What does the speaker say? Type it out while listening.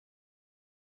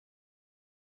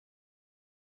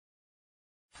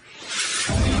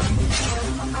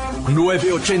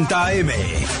980 AM,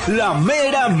 la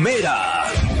mera mera.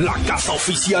 La casa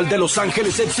oficial de Los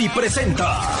Ángeles FC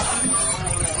presenta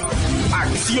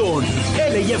Acción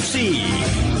LAFC.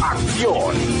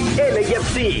 Acción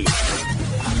LAFC.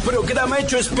 Programa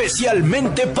hecho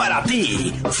especialmente para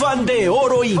ti, fan de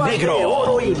oro y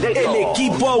negro. El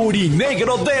equipo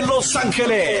aurinegro de Los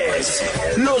Ángeles.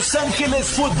 Los Ángeles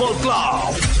Football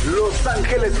Club. Los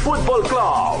Ángeles Football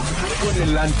Club. Con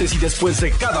el antes y después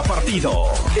de cada partido,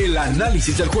 el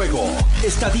análisis del juego,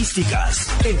 estadísticas,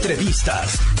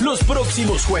 entrevistas, los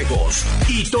próximos juegos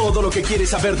y todo lo que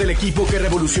quieres saber del equipo que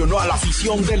revolucionó a la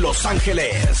afición de Los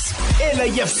Ángeles.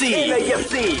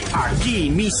 LAFC. Aquí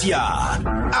inicia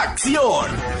Acción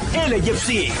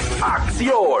LAFC.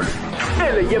 Acción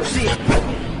LAFC.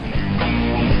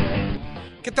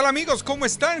 ¿Qué tal, amigos? ¿Cómo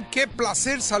están? Qué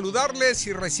placer saludarles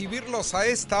y recibirlos a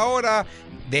esta hora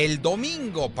del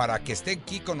domingo para que estén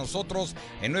aquí con nosotros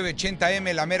en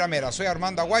 980M, la mera mera. Soy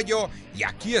Armando y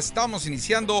aquí estamos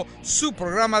iniciando su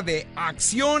programa de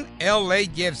Acción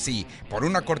LAFC por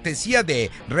una cortesía de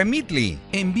Remitly.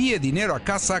 Envíe dinero a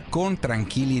casa con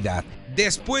tranquilidad.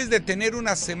 Después de tener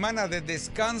una semana de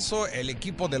descanso, el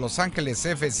equipo de Los Ángeles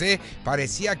FC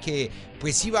parecía que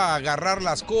pues iba a agarrar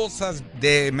las cosas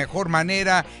de mejor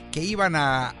manera, que iban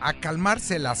a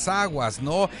calmarse las aguas,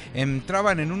 ¿no?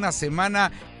 Entraban en una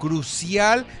semana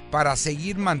crucial para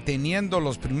seguir manteniendo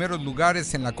los primeros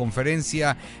lugares en la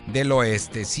conferencia del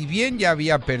oeste. Si bien ya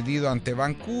había perdido ante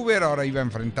Vancouver, ahora iba a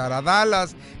enfrentar a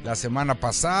Dallas, la semana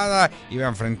pasada iba a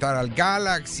enfrentar al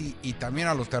Galaxy y también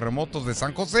a los Terremotos de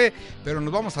San José, pero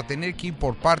nos vamos a tener que ir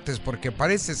por partes porque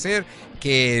parece ser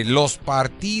que los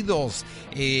partidos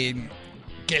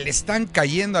que le están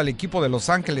cayendo al equipo de Los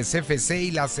Ángeles FC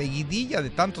y la seguidilla de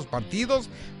tantos partidos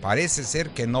parece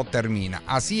ser que no termina.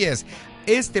 Así es,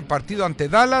 este partido ante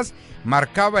Dallas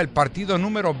marcaba el partido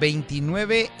número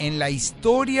 29 en la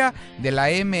historia de la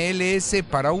MLS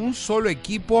para un solo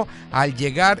equipo al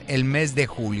llegar el mes de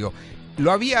julio.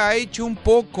 Lo había hecho un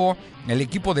poco el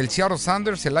equipo del Seattle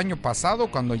Sounders el año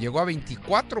pasado cuando llegó a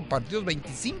 24 partidos,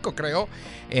 25 creo,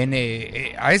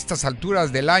 a estas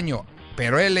alturas del año.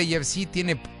 Pero el LAFC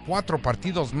tiene 4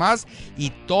 partidos más y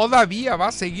todavía va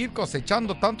a seguir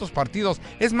cosechando tantos partidos.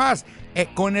 Es más,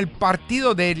 con el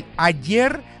partido del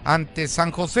ayer ante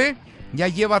San José, ya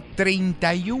lleva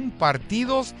 31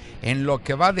 partidos en lo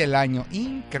que va del año.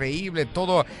 Increíble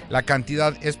toda la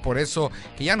cantidad. Es por eso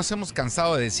que ya nos hemos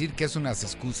cansado de decir que es unas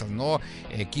excusas, ¿no?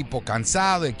 Equipo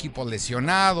cansado, equipos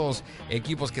lesionados,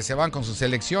 equipos que se van con sus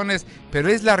selecciones, pero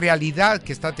es la realidad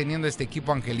que está teniendo este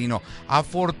equipo angelino.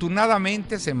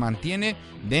 Afortunadamente se mantiene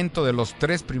dentro de los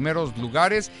 3 primeros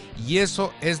lugares y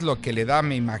eso es lo que le da,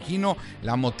 me imagino,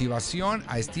 la motivación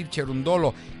a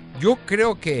Cherundolo. Yo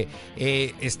creo que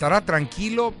estará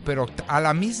tranquilo, pero a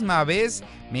la misma vez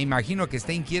me imagino que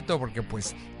está inquieto porque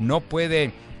pues no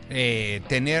puede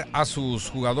tener a sus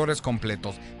jugadores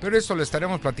completos. Pero eso lo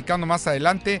estaremos platicando más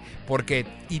adelante porque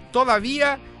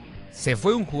todavía se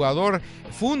fue un jugador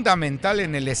fundamental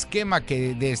en el esquema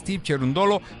de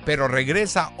Cherundolo, pero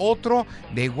regresa otro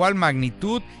de igual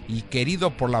magnitud y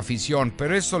querido por la afición.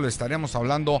 Pero eso lo estaremos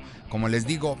hablando, como les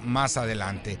digo, más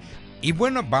adelante. Y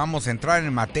bueno, vamos a entrar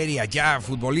en materia ya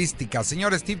futbolística.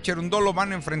 Señor Cherundolo,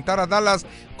 van a enfrentar a Dallas.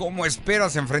 ¿Cómo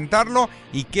esperas enfrentarlo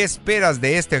y qué esperas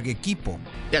de este equipo?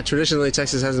 Yeah, traditionally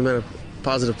Texas hasn't been a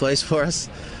positive place for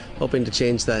us. Hoping to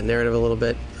change that narrative a little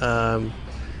bit.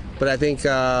 But I think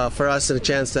for us, a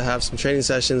chance to have some training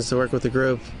sessions, to work with the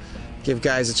group, give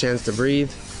guys a chance to breathe,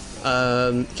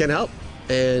 can help.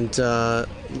 And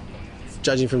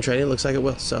judging from training, it looks like it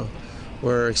will. So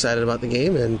we're excited about the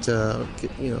game and, the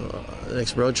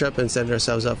next road trip and setting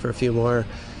ourselves up for a few more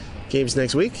games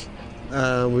next week.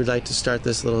 We'd like to start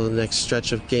this little next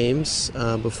stretch of games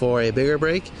before a bigger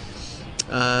break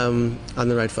on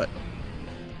the right foot.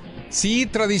 Sí,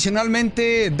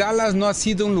 tradicionalmente Dallas no ha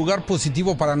sido un lugar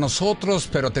positivo para nosotros,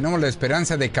 pero tenemos la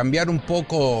esperanza de cambiar un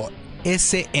poco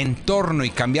ese entorno y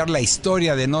cambiar la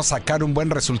historia de no sacar un buen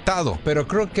resultado. Pero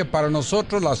creo que para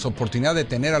nosotros las oportunidades de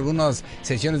tener algunas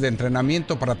sesiones de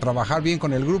entrenamiento para trabajar bien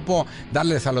con el grupo,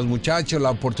 darles a los muchachos la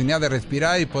oportunidad de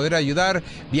respirar y poder ayudar,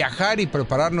 viajar y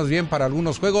prepararnos bien para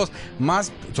algunos juegos,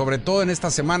 más sobre todo en esta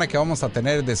semana que vamos a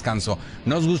tener descanso.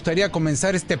 Nos gustaría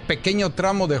comenzar este pequeño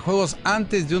tramo de juegos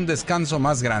antes de un descanso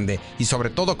más grande y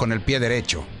sobre todo con el pie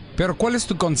derecho. Pero ¿cuál es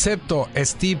tu concepto,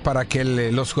 Steve, para que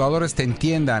los jugadores te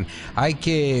entiendan?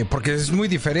 Porque es muy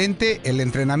diferente el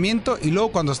entrenamiento y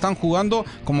luego cuando están jugando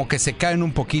como que se caen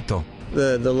un poquito.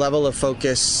 The level of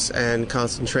focus and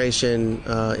concentration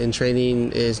in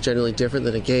training is generally different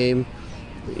than a game.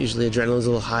 Usually adrenaline is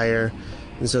a little higher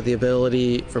And so the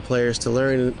ability for players to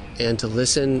learn and to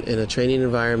listen in a training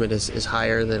environment is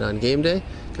higher than on game day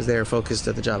because they are focused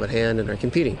at the job at hand and are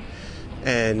competing.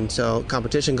 And so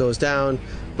competition goes down,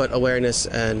 but awareness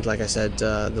and, like I said,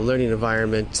 the learning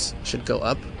environment should go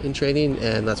up in training,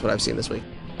 and that's what I've seen this week.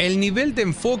 El nivel de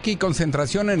enfoque y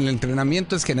concentración en el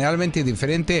entrenamiento es generalmente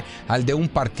diferente al de un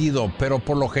partido, pero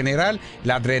por lo general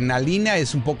la adrenalina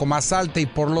es un poco más alta y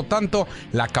por lo tanto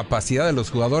la capacidad de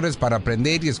los jugadores para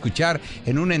aprender y escuchar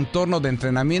en un entorno de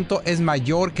entrenamiento es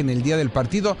mayor que en el día del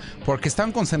partido porque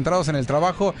están concentrados en el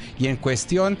trabajo y en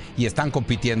cuestión y están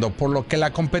compitiendo, por lo que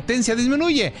la competencia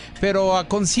disminuye, pero a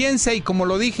conciencia y como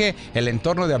lo dije, el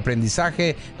entorno de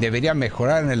aprendizaje debería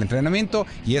mejorar en el entrenamiento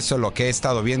y eso es lo que he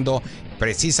estado viendo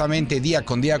precisamente día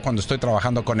con día cuando estoy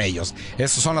trabajando con ellos.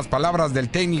 Esas son las palabras del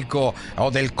técnico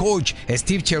o del coach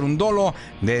Steve Cherundolo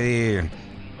de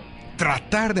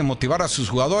tratar de motivar a sus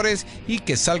jugadores y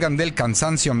que salgan del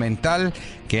cansancio mental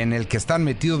en el que están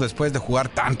metidos después de jugar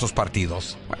tantos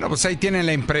partidos. Bueno, pues ahí tienen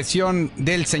la impresión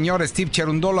del señor Steve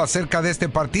Cherundolo acerca de este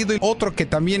partido. Y otro que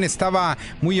también estaba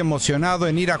muy emocionado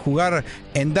en ir a jugar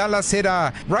en Dallas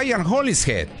era Ryan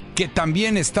Hollishead, que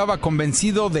también estaba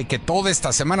convencido de que toda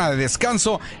esta semana de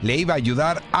descanso le iba a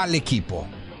ayudar al equipo.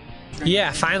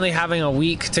 Yeah, finally having a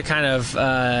week to kind of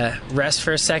rest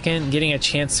for a second, getting a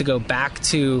chance to go back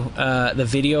to the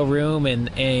video room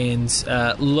and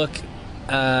look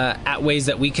at ways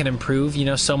that we can improve. You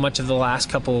know, so much of the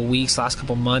last couple of weeks, last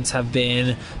couple of months have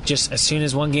been just as soon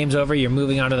as one game's over, you're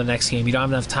moving on to the next game. You don't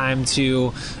have enough time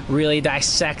to really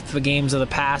dissect the games of the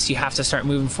past. You have to start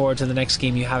moving forward to the next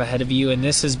game you have ahead of you. And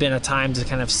this has been a time to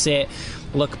kind of sit,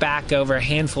 look back over a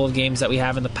handful of games that we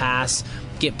have in the past,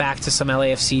 get back to some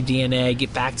LAFC DNA,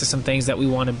 get back to some things that we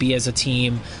want to be as a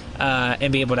team,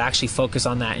 and be able to actually focus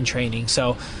on that in training.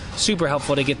 So super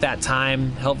helpful to get that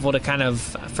time, helpful to kind of,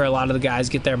 for a lot of the guys,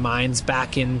 get their minds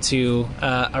back into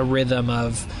a rhythm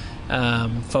of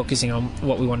focusing on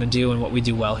what we want to do and what we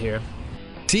do well here.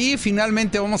 Sí,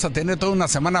 finalmente vamos a tener toda una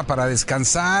semana para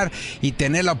descansar y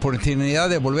tener la oportunidad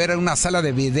de volver a una sala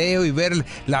de video y ver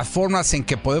las formas en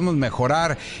que podemos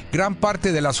mejorar. Gran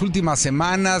parte de las últimas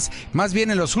semanas, más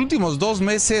bien en los últimos 2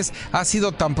 meses, ha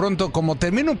sido tan pronto como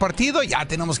termina un partido, ya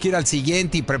tenemos que ir al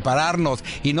siguiente y prepararnos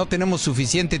y no tenemos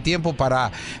suficiente tiempo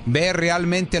para ver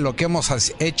realmente lo que hemos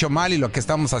hecho mal y lo que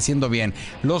estamos haciendo bien.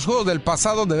 Los juegos del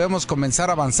pasado debemos comenzar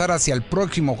a avanzar hacia el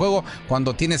próximo juego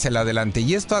cuando tienes el adelante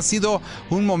y esto ha sido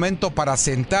un momento para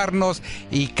sentarnos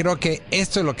y creo que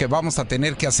esto es lo que vamos a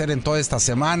tener que hacer en toda esta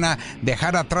semana,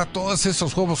 dejar atrás todos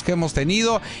esos juegos que hemos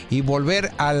tenido y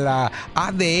volver a la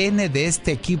ADN de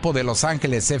este equipo de Los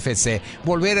Ángeles FC,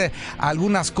 volver a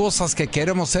algunas cosas que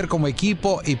queremos ser como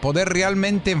equipo y poder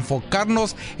realmente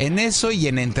enfocarnos en eso y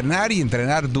en entrenar y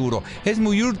entrenar duro. Es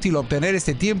muy útil obtener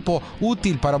este tiempo,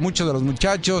 útil para muchos de los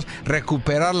muchachos,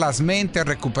 recuperar las mentes,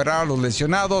 recuperar a los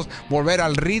lesionados, volver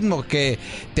al ritmo que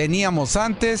teníamos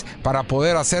antes para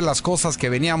poder hacer las cosas que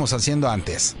veníamos haciendo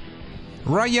antes.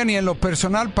 Ryan, y en lo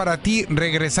personal para ti,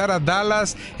 regresar a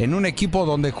Dallas en un equipo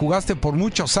donde jugaste por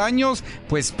muchos años,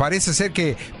 pues parece ser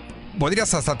que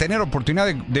podrías hasta tener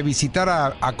oportunidad de visitar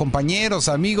a compañeros,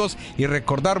 amigos y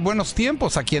recordar buenos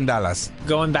tiempos aquí en Dallas.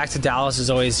 Going back to Dallas is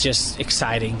always just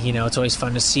exciting. You know, it's always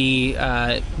fun to see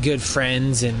good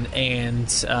friends and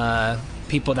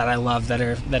people that I love that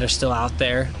are still out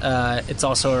there. It's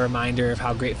also a reminder of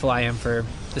how grateful I am for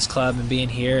this club and being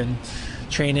here and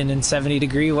training in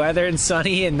 70-degree weather and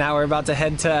sunny, and now we're about to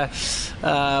head to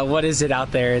what is it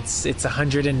out there? It's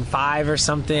 105 or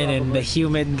something, and the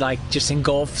humid like just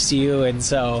engulfs you, and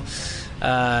so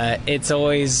it's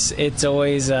always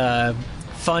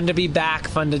fun to be back,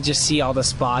 fun to just see all the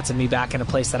spots and be back in a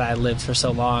place that I lived for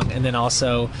so long, and then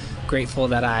also grateful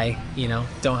that I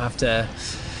don't have to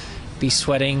be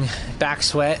sweating back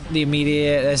sweat the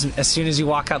immediate as soon as you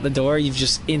walk out the door. You've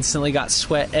just instantly got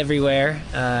sweat everywhere.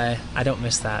 I don't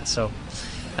miss that. So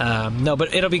no,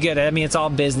 but it'll be good. I mean, it's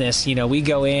all business. We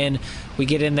go in, we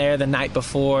get in there the night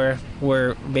before.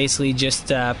 We're basically just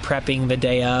prepping the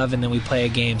day of, and then we play a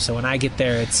game. So when I get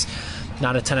there, it's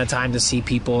not a ton of time to see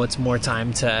people. It's more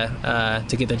time to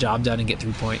get the job done and get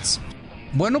 3 points.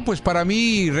 Bueno, pues para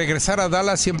mí regresar a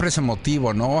Dallas siempre es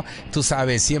emotivo, ¿no? Tú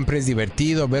sabes, siempre es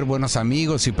divertido ver buenos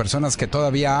amigos y personas que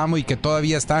todavía amo y que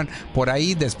todavía están por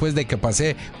ahí después de que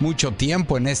pasé mucho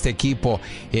tiempo en este equipo.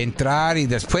 Entrar y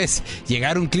después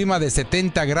llegar a un clima de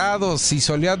 70 grados y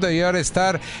soleado y ahora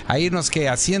estar a irnos que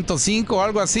a 105 o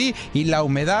algo así y la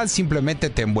humedad simplemente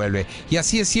te envuelve. Y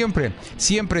así es siempre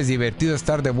es divertido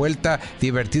estar de vuelta,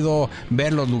 divertido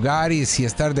ver los lugares y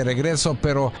estar de regreso,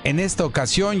 pero en esta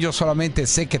ocasión yo solamente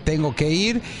simplemente sé que tengo que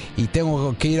ir y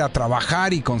tengo que ir a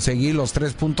trabajar y conseguir los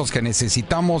 3 puntos que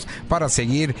necesitamos para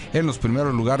seguir en los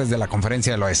primeros lugares de la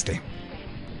Conferencia del Oeste.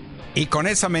 Y con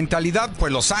esa mentalidad,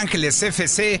 pues Los Ángeles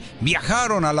FC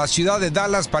viajaron a la ciudad de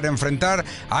Dallas para enfrentar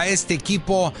a este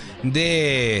equipo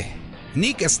de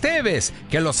Nick Esteves,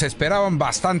 que los esperaban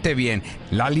bastante bien.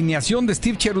 La alineación de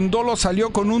Steve Cherundolo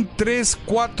salió con un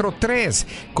 3-4-3,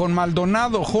 con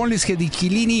Maldonado, Hollis y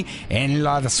Chiellini en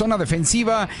la zona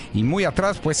defensiva y muy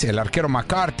atrás pues el arquero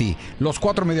McCarthy. Los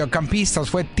 4 mediocampistas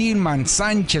fue Tillman,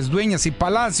 Sanchez, Dueñas y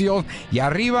Palacios, y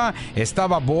arriba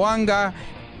estaba Boanga,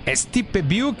 Stipe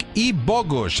Biuk y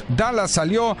Bogush. Dallas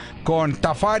salió con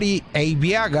Tafari e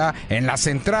Ibiaga en la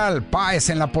central,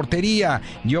 Páez en la portería,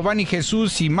 Giovanni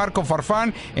Jesús y Marco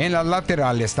Farfán en las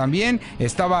laterales. También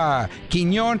estaba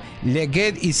Quiñón,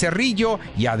 Leguet y Cerrillo,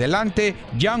 y adelante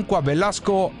Yancua,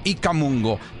 Velasco y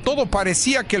Camungo. Todo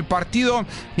parecía que el partido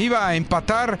iba a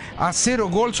empatar a 0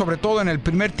 gol, sobre todo en el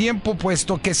primer tiempo,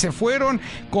 puesto que se fueron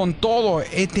con todo.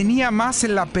 Tenía más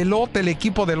en la pelota el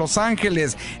equipo de Los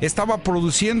Ángeles, estaba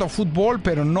produciendo fútbol,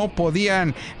 pero no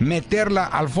podían meterla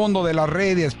al fondo de las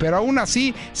redes. Pero aún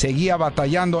así seguía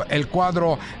batallando el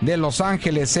cuadro de Los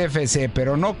Ángeles FC,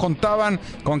 pero no contaban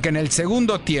con que en el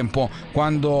segundo tiempo,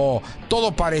 cuando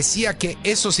todo parecía que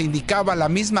eso se indicaba la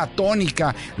misma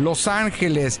tónica, Los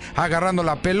Ángeles agarrando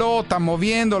la pelota,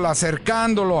 moviéndola,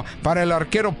 acercándolo para el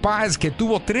arquero Páez, que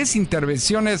tuvo 3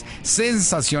 intervenciones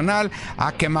sensacional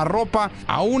a quemarropa.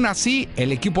 Aún así,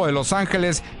 el equipo de Los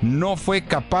Ángeles no fue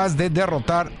capaz de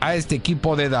derrotar a este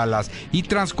equipo de Dallas. Y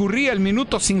transcurría el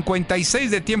minuto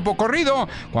 56 de tiempo corrido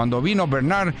cuando vino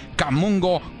Bernard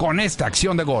Camungo con esta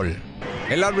acción de gol.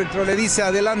 El árbitro le dice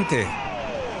adelante.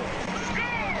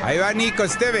 Ahí va Nico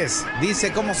Esteves,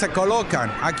 dice cómo se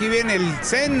colocan. Aquí viene el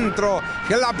centro,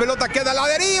 que la pelota queda a la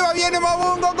deriva, viene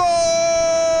Mabungo,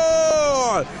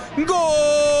 ¡gol!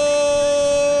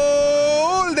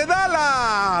 ¡Gol de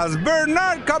Dallas!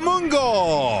 Bernard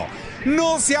Camungo.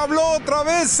 No se habló otra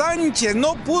vez Sánchez,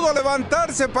 no pudo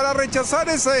levantarse para rechazar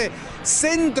ese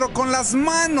centro con las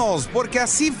manos, porque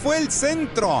así fue el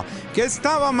centro que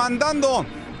estaba mandando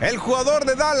el jugador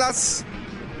de Dallas.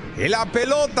 Y la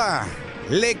pelota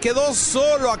le quedó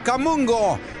solo a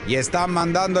Camungo y está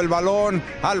mandando el balón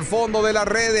al fondo de las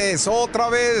redes. Otra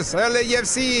vez el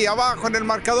LAFC abajo en el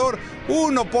marcador,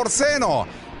 1-0.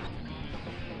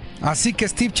 Así que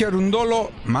Steve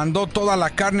Cherundolo mandó toda la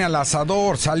carne al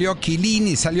asador. Salió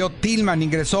Chiellini, salió Tillman,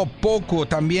 ingresó Opoku,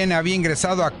 también había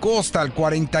ingresado Acosta al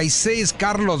 46,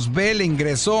 Carlos Vela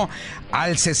ingresó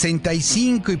al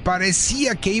 65 y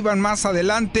parecía que iban más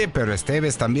adelante, pero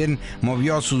Esteves también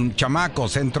movió a sus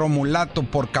chamacos. Entró Mulato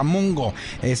por Camungo,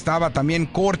 estaba también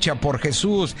Corcha por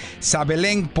Jesús,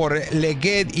 Sabelén por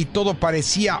Leguet y todo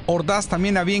parecía. Ordaz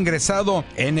también había ingresado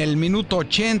en el minuto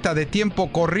 80 de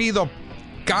tiempo corrido.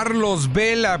 Carlos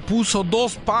Vela puso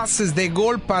 2 pases de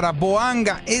gol para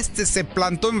Boanga. Este se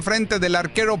plantó enfrente del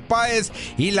arquero Páez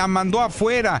y la mandó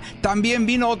afuera. También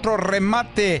vino otro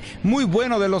remate muy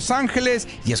bueno de Los Ángeles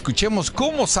y escuchemos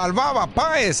cómo salvaba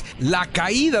Páez la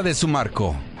caída de su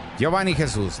marco. Giovanni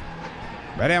Jesús.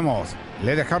 Veremos.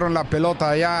 Le dejaron la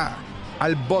pelota allá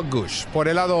al Bogush por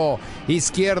el lado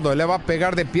izquierdo. Le va a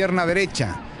pegar de pierna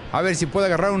derecha. A ver si puede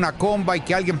agarrar una comba y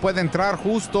que alguien pueda entrar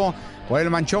justo por el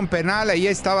manchón penal. Ahí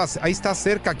está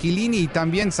cerca Chiellini y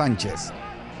también Sánchez.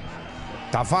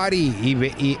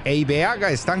 Tafari e Ibiaga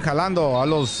están jalando a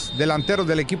los delanteros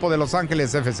del equipo de Los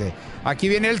Ángeles FC. Aquí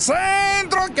viene el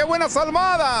centro. ¡Qué buena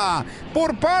salvada!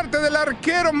 Por parte del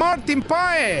arquero Martín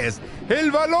Páez.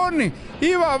 El balón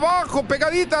iba abajo,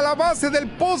 pegadita a la base del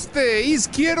poste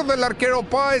izquierdo del arquero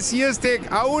Páez, y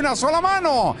a una sola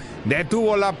mano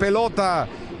detuvo la pelota.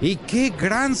 Y qué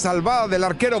gran salvada del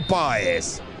arquero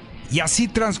Páez. Y así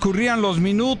transcurrían los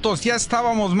minutos, ya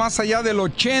estábamos más allá del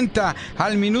 80,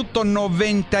 al minuto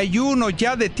 91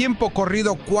 ya de tiempo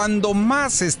corrido, cuando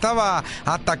más estaba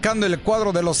atacando el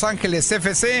cuadro de Los Ángeles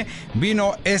FC,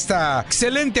 vino esta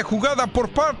excelente jugada por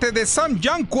parte de Sam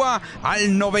Yancua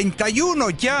al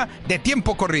 91 ya de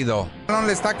tiempo corrido. No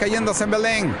le está cayendo a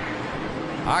Sembelén.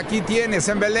 Aquí tiene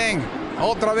Sembelén,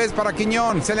 otra vez para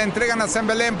Quiñón, se le entregan a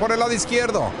Sembelén por el lado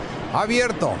izquierdo,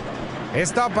 abierto.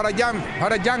 Está para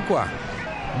Yancua.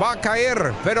 Va a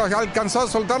caer, pero alcanzó a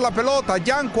soltar la pelota.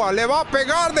 Yancua le va a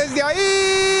pegar desde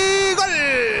ahí.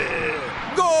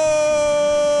 ¡Gol!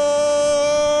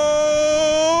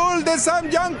 ¡Gol de Sam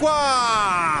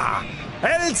Yancua!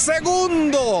 El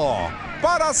segundo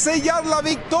para sellar la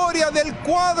victoria del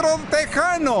cuadro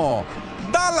tejano.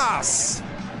 Dallas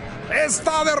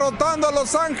está derrotando a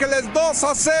Los Ángeles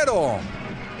 2-0.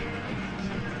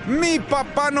 Mi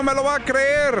papá no me lo va a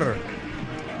creer.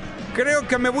 Creo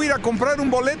que me voy a ir a comprar un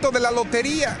boleto de la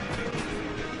lotería.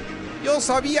 Yo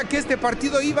sabía que este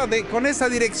partido iba con esa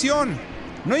dirección.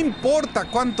 No importa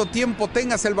cuánto tiempo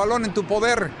tengas el balón en tu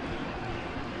poder.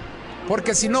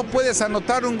 Porque si no puedes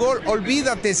anotar un gol,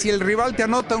 olvídate, si el rival te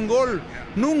anota un gol,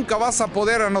 nunca vas a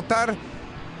poder anotar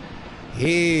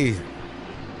y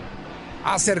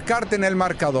acercarte en el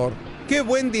marcador. Qué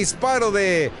buen disparo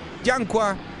de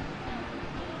Yankua.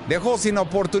 Dejó sin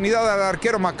oportunidad al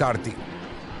arquero McCarthy.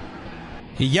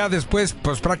 Y ya después,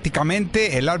 pues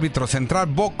prácticamente el árbitro central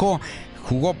Boko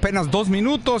jugó apenas 2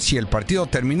 minutos y el partido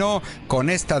terminó con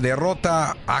esta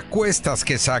derrota a cuestas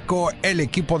que sacó el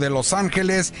equipo de Los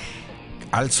Ángeles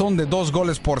al son de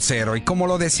 2-0. Y como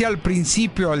lo decía al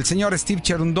principio el señor Steve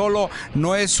Cherundolo,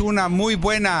 no es una muy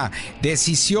buena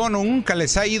decisión, o nunca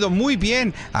les ha ido muy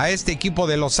bien a este equipo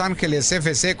de Los Ángeles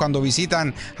FC cuando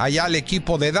visitan allá al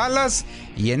equipo de Dallas,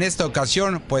 y en esta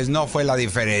ocasión pues no fue la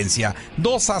diferencia.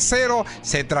 2-0,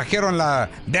 se trajeron la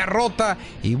derrota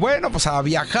y bueno, pues a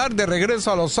viajar de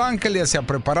regreso a Los Ángeles y a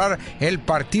preparar el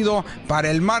partido para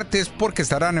el martes, porque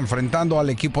estarán enfrentando al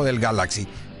equipo del Galaxy.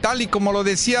 Tal y como lo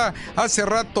decía hace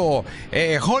rato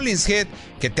Hollingshead,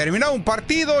 que terminaba un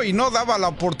partido y no daba la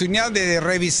oportunidad de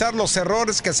revisar los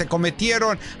errores que se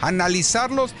cometieron,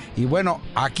 analizarlos, y bueno,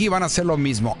 aquí van a hacer lo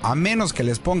mismo, a menos que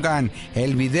les pongan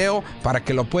el video para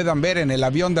que lo puedan ver en el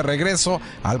avión de regreso,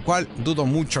 al cual dudo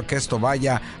mucho que esto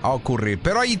vaya a ocurrir.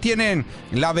 Pero ahí tienen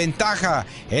la ventaja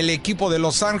el equipo de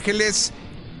Los Ángeles,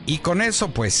 y con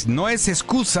eso pues no es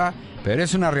excusa, pero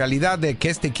es una realidad de que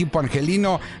este equipo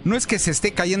angelino no es que se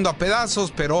esté cayendo a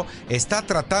pedazos, pero está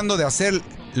tratando de hacer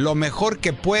lo mejor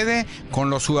que puede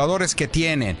con los jugadores que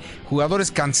tienen.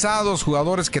 Jugadores cansados,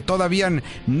 jugadores que todavía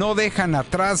no dejan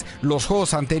atrás los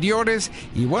juegos anteriores.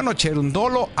 Y bueno,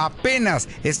 Cherundolo apenas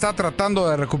está tratando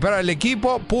de recuperar el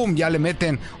equipo. ¡Pum! Ya le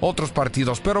meten otros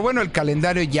partidos. Pero bueno, el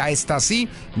calendario ya está así,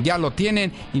 ya lo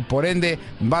tienen, y por ende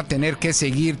va a tener que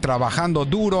seguir trabajando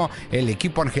duro el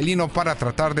equipo angelino para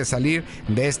tratar de salir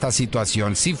de esta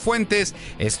situación. Cifuentes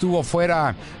estuvo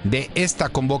fuera de esta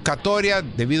convocatoria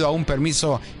debido a un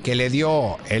permiso que le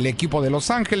dio el equipo de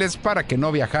Los Ángeles para que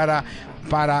no viajara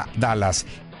para Dallas.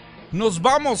 Nos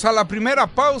vamos a la primera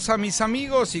pausa, mis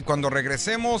amigos, y cuando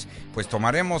regresemos pues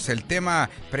tomaremos el tema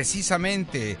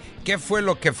precisamente qué fue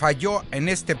lo que falló en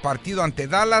este partido ante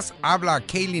Dallas. Habla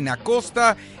Kaylin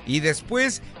Acosta, y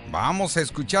después vamos a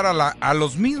escuchar a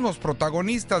los mismos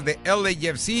protagonistas de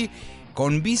LAFC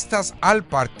con vistas al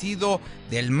partido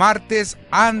del martes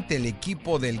ante el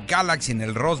equipo del Galaxy en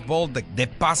el Rose Bowl de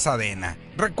Pasadena.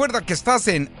 Recuerda que estás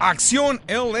en Accion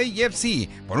LAFC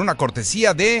por una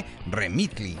cortesía de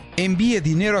Remitly. Envíe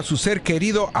dinero a su ser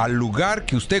querido al lugar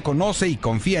que usted conoce y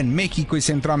confía en México y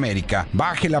Centroamérica.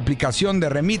 Baje la aplicación de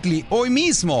Remitly hoy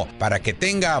mismo para que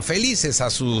tenga felices a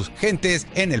sus gentes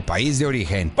en el país de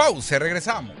origen. Pausa,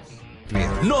 regresamos.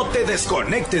 No te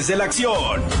desconectes de la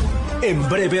acción. En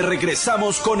breve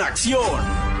regresamos con Acción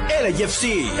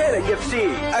LAFC,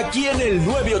 aquí en el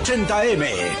 980M,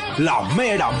 la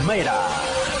mera mera.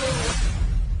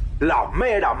 La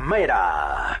mera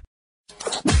mera.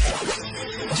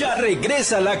 Ya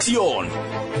regresa la acción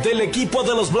del equipo de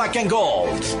los Black and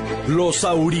Gold, los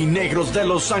aurinegros de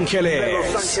Los Ángeles.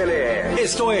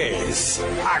 Esto es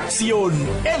Acción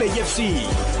LAFC.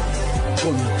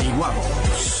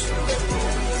 Continuamos.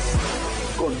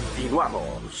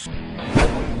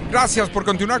 Gracias por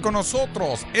continuar con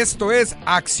nosotros. Esto es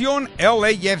Acción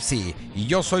LAFC y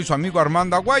yo soy su amigo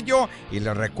Armando Aguayo, y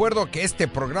les recuerdo que este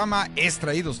programa es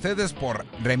traído a ustedes por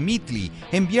Remitly.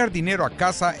 Enviar dinero a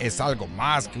casa es algo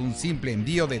más que un simple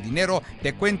envío de dinero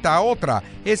de cuenta a otra.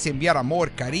 Es enviar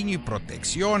amor, cariño y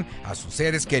protección a sus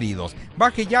seres queridos.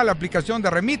 Baje ya la aplicación de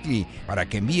Remitly para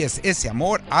que envíes ese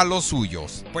amor a los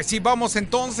suyos. Pues sí, vamos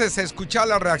entonces a escuchar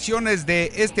las reacciones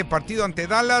de este partido ante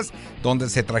Dallas, donde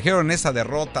se trajeron esa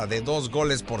derrota de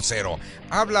 2-0.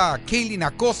 Habla Kaylin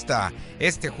Acosta,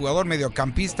 este jugador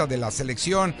mediocampista de la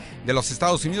selección de los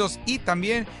Estados Unidos y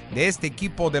también de este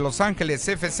equipo de Los Ángeles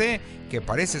FC, que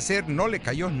parece ser no le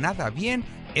cayó nada bien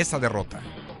esa derrota.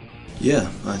 Yeah,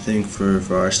 I think for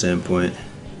our standpoint,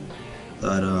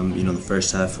 that the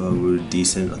first half we were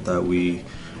decent. I thought we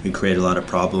created a lot of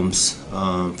problems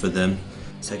for them.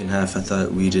 Second half, I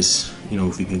thought we just,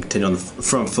 if we can continue on the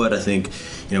front foot, I think,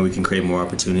 we can create more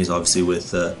opportunities. Obviously,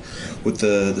 with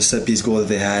the set piece goal that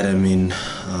they had,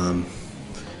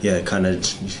 kind of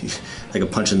like a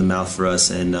punch in the mouth for us,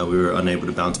 and we were unable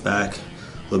to bounce back. A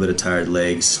little bit of tired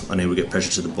legs, unable to get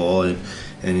pressure to the ball,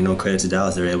 and credit to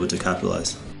Dallas, they were able to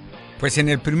capitalize. Pues en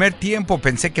el primer tiempo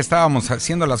pensé que estábamos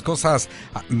haciendo las cosas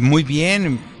muy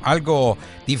bien, algo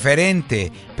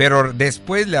diferente, pero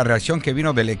después la reacción que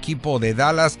vino del equipo de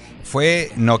Dallas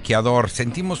fue noqueador.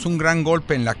 Sentimos un gran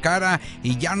golpe en la cara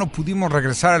y ya no pudimos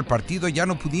regresar al partido, ya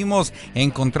no pudimos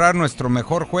encontrar nuestro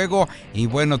mejor juego y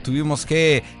bueno, tuvimos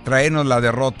que traernos la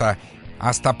derrota.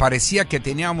 Hasta parecía que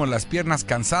teníamos las piernas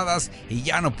cansadas y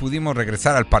ya no pudimos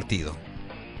regresar al partido.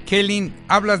 Kelly,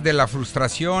 hablas de la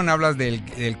frustración, hablas del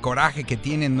coraje que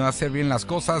tienen no hacer bien las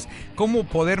cosas, cómo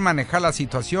poder manejar la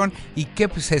situación y qué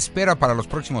se espera para los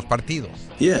próximos partidos.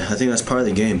 Yeah, I think that's part of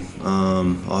the game.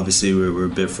 Obviously, we're a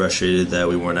bit frustrated that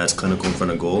we weren't as clinical in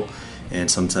front of goal. And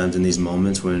sometimes in these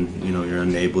moments when you're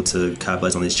unable to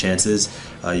capitalize on these chances,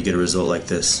 you get a result like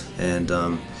this. And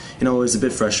it's a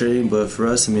bit frustrating, but for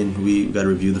us, we got to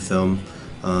review the film.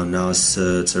 Now it's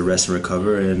to rest and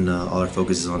recover, and all our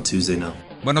focus is on Tuesday now.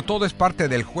 Bueno, todo es parte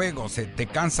del juego, te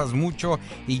cansas mucho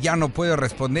y ya no puedes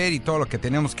responder y todo lo que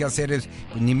tenemos que hacer es,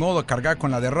 pues, ni modo, cargar con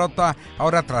la derrota,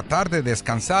 ahora tratar de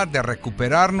descansar, de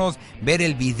recuperarnos, ver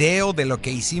el video de lo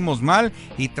que hicimos mal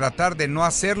y tratar de no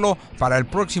hacerlo para el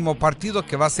próximo partido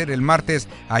que va a ser el martes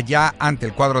allá ante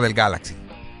el cuadro del Galaxy.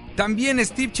 También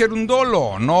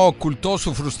Cherundolo no ocultó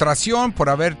su frustración por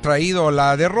haber traído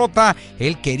la derrota.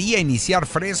 Él quería iniciar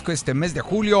fresco este mes de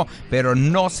julio, pero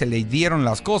no se le dieron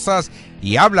las cosas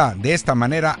y habla de esta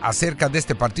manera acerca de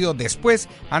este partido después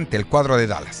ante el cuadro de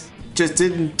Dallas. Just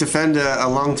didn't defend a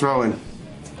long throw in,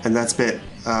 and that's it.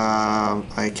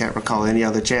 I can't recall any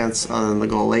other chance other than the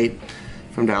goal late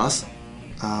from Dallas.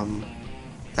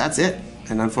 That's it,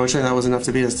 and unfortunately that was enough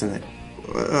to beat us tonight.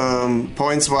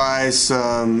 Points-wise,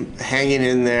 hanging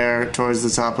in there towards the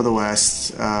top of the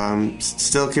West,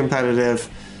 still competitive,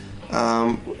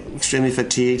 extremely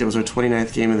fatigued. It was our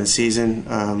 29th game of the season.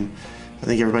 I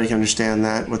think everybody can understand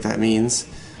what that means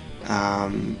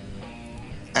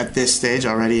at this stage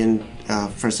already in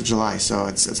 1st of July. So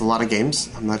it's a lot of games.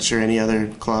 I'm not sure any other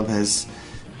club has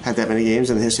had that many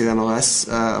games in the history of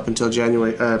MLS up until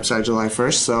July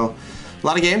 1st. So a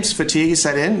lot of games. Fatigue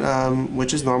set in,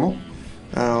 which is normal.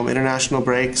 International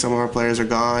break, some of our players are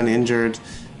gone, injured,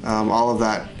 all of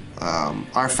that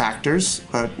are factors,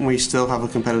 but we still have a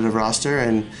competitive roster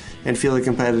and feel a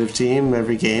competitive team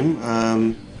every game,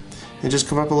 and just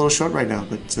come up a little short right now,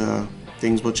 but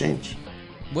things will change.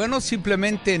 Bueno,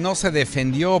 simplemente no se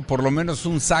defendió por lo menos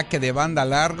un saque de banda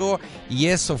largo y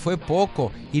eso fue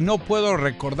poco. Y no puedo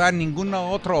recordar ninguna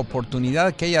otra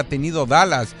oportunidad que haya tenido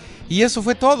Dallas. Y eso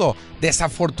fue todo.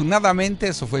 Desafortunadamente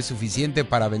eso fue suficiente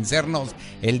para vencernos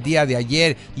el día de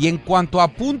ayer. Y en cuanto a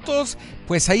puntos,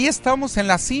 pues ahí estamos en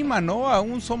la cima, ¿no?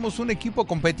 Aún somos un equipo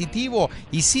competitivo.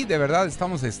 Y sí, de verdad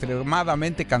estamos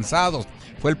extremadamente cansados.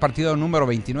 Fue el partido número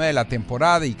 29 de la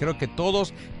temporada y creo que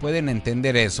todos pueden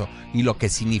entender eso y lo que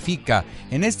significa.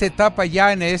 En esta etapa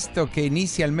ya, en esto que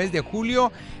inicia el mes de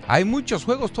julio, hay muchos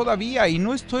juegos todavía y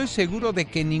no estoy seguro de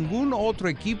que ningún otro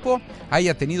equipo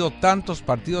haya tenido tantos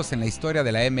partidos en la historia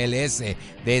de la MLS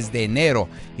desde enero.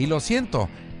 Y lo siento.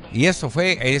 Y eso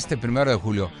fue este 1 de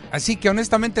julio. Así que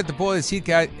honestamente te puedo decir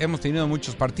que hemos tenido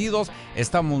muchos partidos,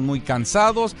 estamos muy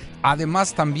cansados.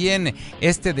 Además también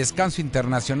este descanso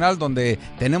internacional donde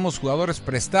tenemos jugadores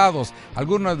prestados.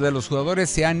 Algunos de los jugadores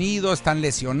se han ido, están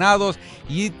lesionados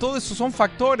y todo eso son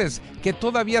factores que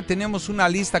todavía tenemos una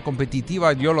lista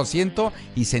competitiva, yo lo siento,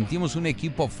 y sentimos un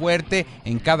equipo fuerte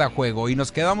en cada juego. Y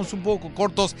nos quedamos un poco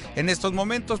cortos en estos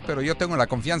momentos, pero yo tengo la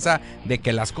confianza de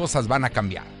que las cosas van a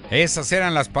cambiar. Esas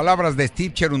eran las palabras de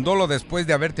Cherundolo después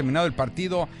de haber terminado el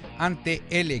partido ante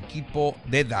el equipo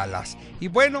de Dallas. Y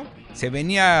bueno, se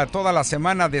venía toda la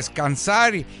semana a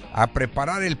descansar y a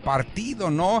preparar el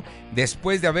partido, ¿no?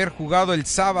 Después de haber jugado el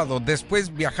sábado,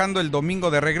 después viajando el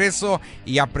domingo de regreso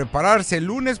y a prepararse el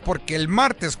lunes porque el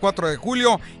martes 4 de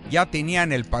julio ya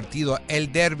tenían el partido,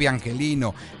 el derbi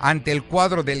angelino, ante el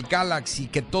cuadro del Galaxy,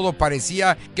 que todo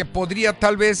parecía que podría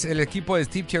tal vez el equipo de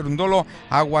Cherundolo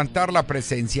aguantar la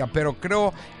presencia, pero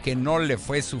creo que no le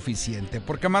fue suficiente,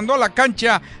 porque mandó a la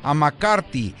cancha a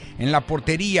McCarthy en la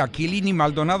portería, Chiellini,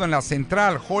 Maldonado en la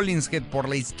central, Hollingshead por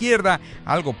la izquierda,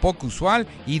 algo poco usual,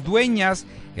 y Dueñas,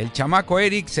 el chamaco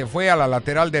Eric, se fue a la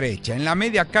lateral derecha. En la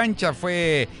media cancha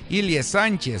fue Ilie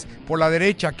Sanchez, por la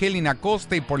derecha Kelly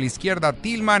Acosta y por la izquierda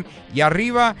Tillman, y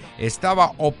arriba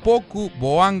estaba Opoku,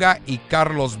 Boanga y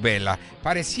Carlos Vela.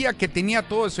 Parecía que tenía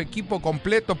todo su equipo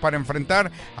completo para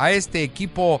enfrentar a este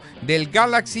equipo del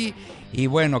Galaxy. y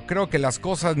bueno, creo que las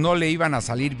cosas no le iban a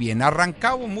salir bien.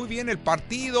 Arrancaba muy bien el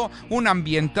partido, un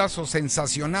ambientazo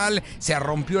sensacional, se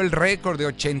rompió el récord de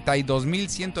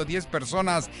 82,110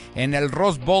 personas en el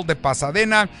Rose Bowl de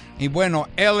Pasadena, y bueno,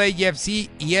 LAFC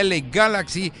y LA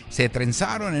Galaxy se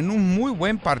trenzaron en un muy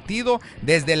buen partido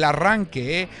desde el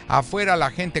arranque, afuera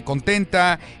la gente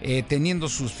contenta, teniendo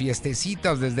sus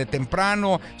fiestecitas desde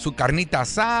temprano, su carnita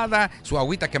asada, su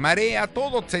agüita que marea,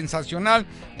 todo sensacional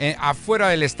afuera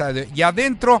del estadio, y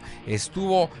adentro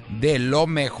estuvo de lo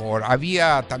mejor.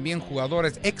 Había también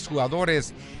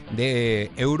exjugadores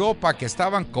de Europa que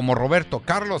estaban, como Roberto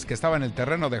Carlos, que estaba en el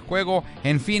terreno de juego.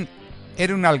 En fin,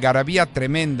 era una algarabía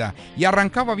tremenda y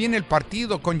arrancaba bien el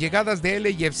partido con llegadas de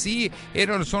LAFC.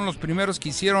 Son los primeros que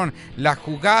hicieron las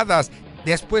jugadas.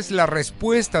 Después la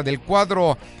respuesta del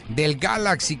cuadro del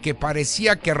Galaxy, que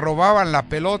parecía que robaban la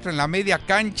pelota en la media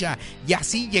cancha, y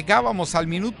así llegábamos al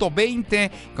minuto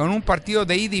 20 con un partido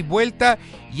de ida y vuelta,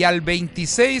 y al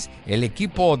 26 el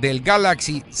equipo del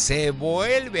Galaxy se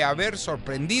vuelve a ver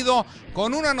sorprendido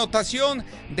con una anotación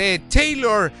de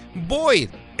Taylor Boyd,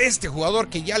 este jugador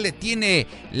que ya le tiene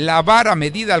la vara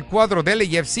medida al cuadro del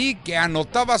LAFC, que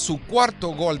anotaba su cuarto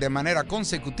gol de manera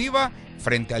consecutiva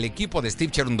frente al equipo de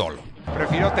Steve Cherundolo.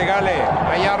 Prefirió Tegale,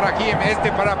 allá Rahim,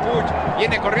 para Puig,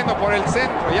 viene corriendo por el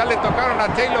centro, ya le tocaron a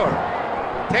Taylor,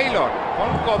 con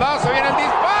un codazo, viene el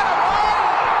disparo.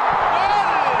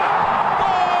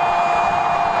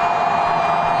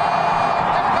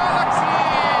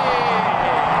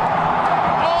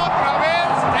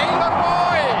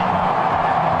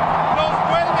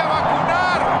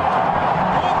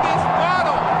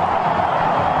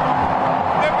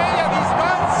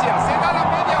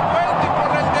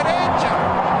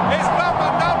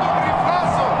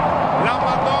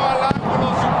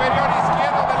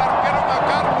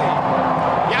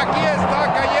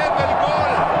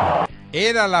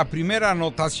 Era la primera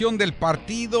anotación del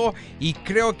partido y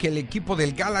creo que el equipo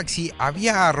del Galaxy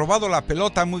había robado la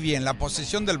pelota muy bien. La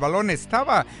posesión del balón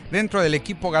estaba dentro del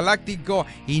equipo galáctico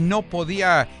y no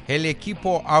podía el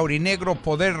equipo aurinegro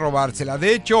poder robársela.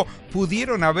 De hecho,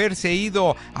 pudieron haberse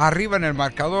ido arriba en el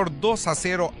marcador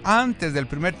 2-0 antes del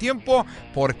primer tiempo,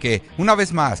 porque una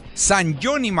vez más San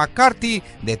Johnny McCarthy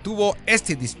detuvo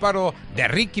este disparo de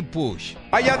Ricky Puig.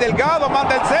 Allá Delgado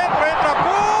manda el centro, entra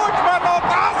Puig,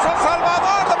 manotazo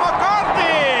salvador de McCarthy,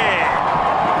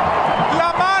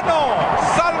 la mano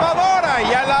salvadora, y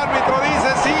el árbitro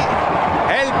dice sí,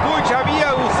 el Puig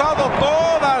había usado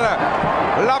toda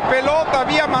la pelota,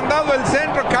 había mandado el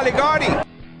centro Caligari.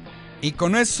 Y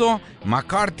con eso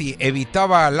McCarthy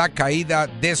evitaba la caída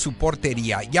de su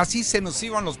portería. Y así se nos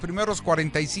iban los primeros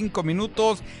 45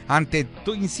 minutos ante,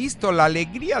 insisto, la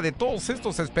alegría de todos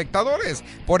estos espectadores.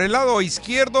 Por el lado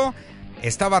izquierdo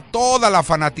estaba toda la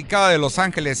fanaticada de Los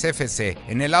Ángeles FC.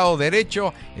 En el lado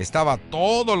derecho estaba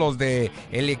todos los del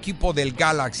equipo del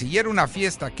Galaxy. Y era una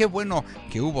fiesta. Qué bueno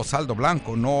que hubo saldo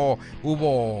blanco. No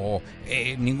hubo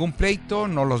ningún pleito.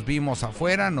 No los vimos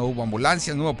afuera. No hubo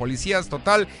ambulancias, no hubo policías.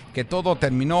 Total, que todo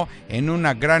terminó en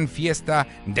una gran fiesta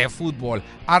de fútbol.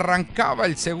 Arrancaba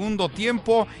el segundo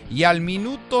tiempo y al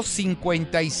minuto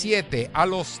 57, a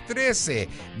los 13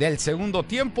 del segundo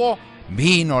tiempo,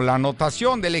 vino la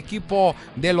anotación del equipo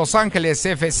de Los Ángeles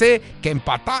FC, que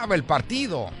empataba el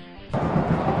partido.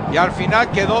 Y al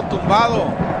final quedó tumbado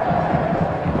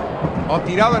o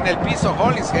tirado en el piso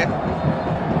Hollingshead.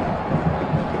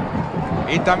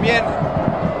 Y también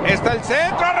está el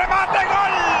centro, remate,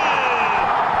 gol.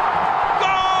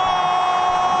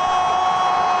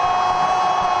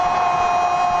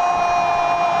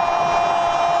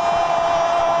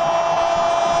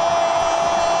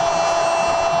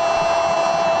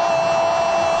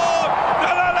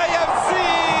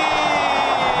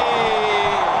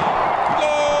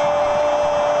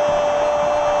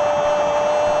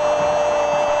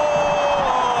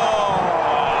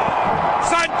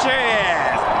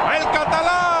 Sanchez, el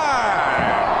catalán,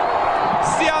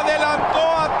 se adelantó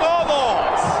a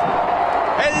todos.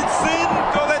 El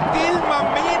centro de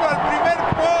Tillman vino al primer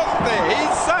poste y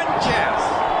Sanchez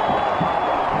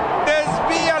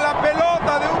desvía la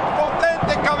pelota de un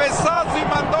potente cabezazo y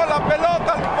mandó la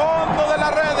pelota al fondo de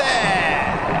la red.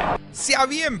 Se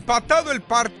había empatado el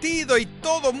partido y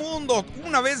todo mundo,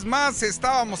 una vez más,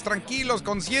 estábamos tranquilos,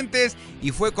 conscientes,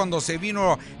 y fue cuando se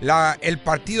vino el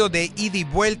partido de ida y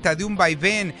vuelta, de un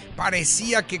vaivén.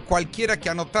 Parecía que cualquiera que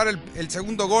anotara el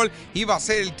segundo gol iba a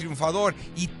ser el triunfador,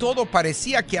 y todo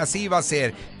parecía que así iba a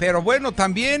ser. Pero bueno,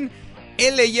 también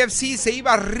LAFC se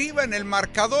iba arriba en el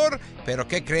marcador, pero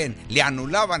 ¿qué creen? Le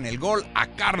anulaban el gol a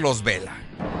Carlos Vela.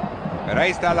 Pero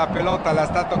ahí está la pelota, la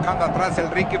está tocando atrás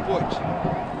el Ricky Puig.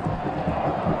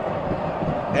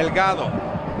 Delgado.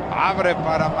 Abre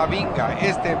para Mavinga.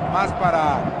 Más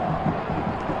para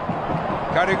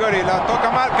Carigori. La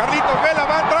toca mal. Carlitos Vela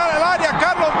va a entrar al área.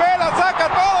 Carlos Vela saca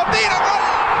todo. Tira. ¡Gol!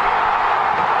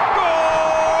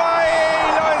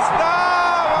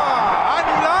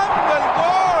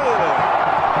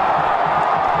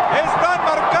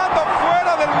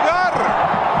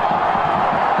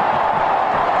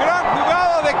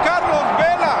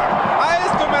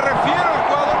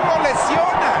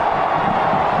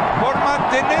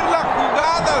 Tener la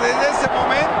jugada desde ese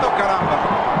momento, caramba.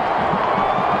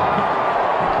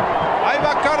 Ahí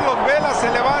va Carlos Vela, se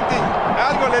levanta y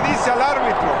algo le dice al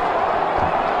árbitro.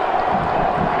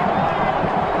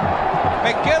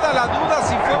 Me queda la duda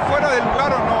si fue fuera del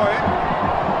lugar o no,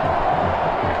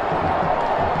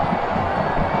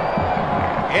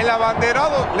 El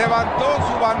abanderado levantó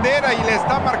su bandera y le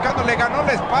está marcando, le ganó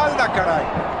la espalda, caray.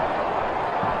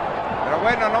 Pero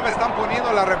bueno, no me están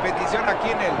poniendo la repetición aquí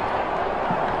en el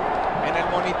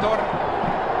monitor,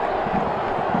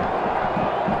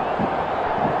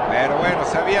 pero bueno,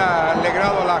 se había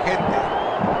alegrado la gente.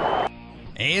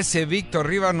 Ese Víctor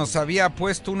Rivas nos había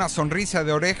puesto una sonrisa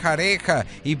de oreja a oreja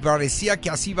y parecía que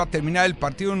así iba a terminar el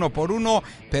partido 1-1,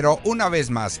 pero una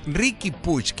vez más, Riqui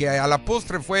Puig, que a la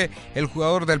postre fue el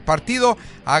jugador del partido,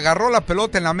 agarró la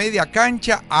pelota en la media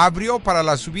cancha, abrió para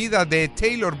la subida de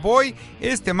Taylor Boy,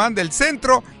 man del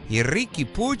centro, y Riqui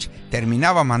Puig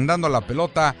terminaba mandando la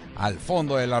pelota al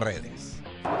fondo de las redes.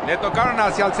 Le tocaron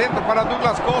hacia el centro para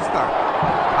Douglas Costa,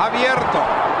 abierto.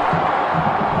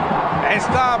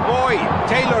 Está Boy,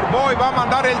 Taylor Boy va a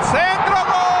mandar el centro. ¡Gol!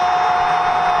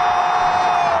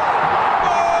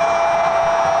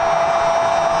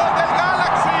 ¡Gol del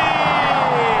Galaxy!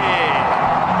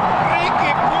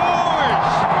 Riqui Puig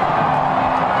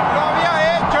lo había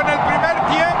hecho en el primer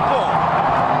tiempo.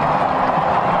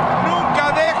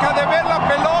 Nunca deja de ver la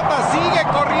pelota, sigue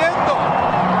corriendo.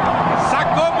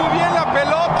 Sacó muy bien la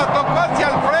pelota, tocó hacia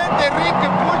el frente. Riqui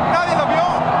Puig, nadie lo vio.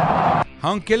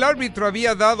 Aunque el árbitro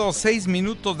había dado 6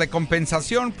 minutos de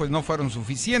compensación, pues no fueron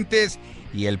suficientes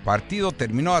y el partido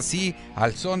terminó así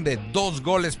al son de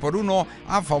 2-1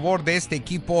 a favor de este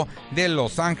equipo de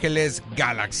Los Ángeles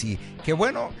Galaxy. Que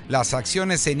bueno, las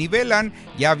acciones se nivelan,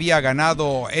 ya había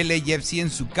ganado LAFC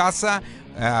en su casa,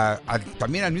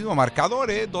 también al mismo marcador,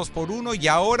 2-1, y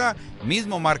ahora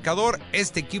mismo marcador,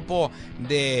 este equipo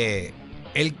de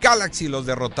el Galaxy los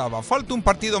derrotaba. Falta un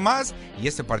partido más y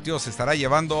este partido se estará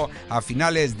llevando a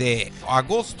finales de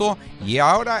agosto y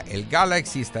ahora el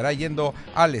Galaxy estará yendo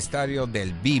al estadio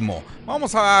del Vimo.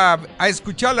 Vamos a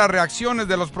escuchar las reacciones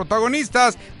de los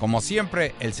protagonistas. Como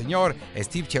siempre, el señor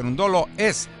Steve Cherundolo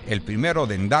es el primero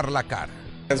en dar la cara.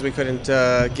 We couldn't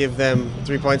give them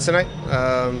 3 points tonight.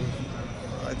 I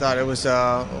thought it was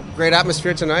a great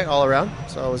atmosphere tonight all around.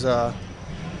 So it was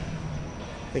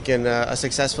thinking a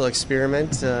successful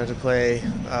experiment to play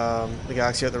the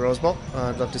Galaxy at the Rose Bowl.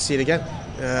 I'd love to see it again.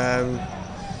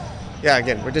 Yeah,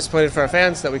 again, we're disappointed for our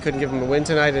fans that we couldn't give them a win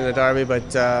tonight in a derby,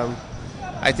 but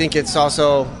I think it's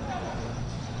also,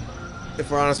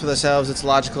 if we're honest with ourselves, it's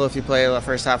logical if you play the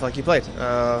first half like you played.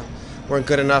 Weren't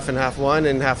good enough in half one,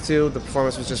 and half two, the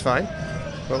performance was just fine.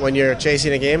 But when you're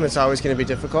chasing a game, it's always going to be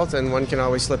difficult, and one can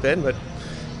always slip in. But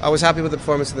I was happy with the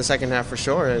performance in the second half for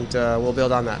sure, and we'll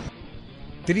build on that.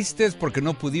 Tristes porque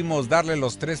no pudimos darle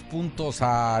los 3 puntos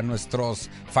a nuestros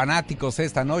fanáticos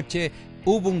esta noche.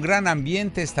 Hubo un gran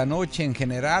ambiente esta noche en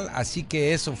general, así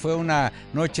que eso fue una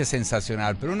noche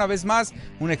sensacional. Pero una vez más,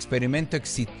 un experimento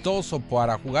exitoso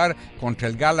para jugar contra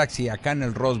el Galaxy acá en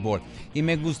el Rose Bowl. Y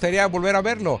me gustaría volver a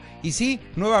verlo. Y sí,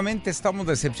 nuevamente estamos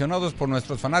decepcionados por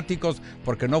nuestros fanáticos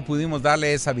porque no pudimos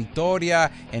darle esa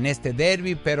victoria en este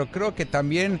derby, pero creo que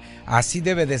también así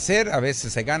debe de ser. A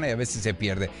veces se gana y a veces se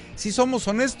pierde. Si somos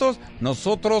honestos,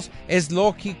 nosotros es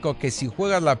lógico que si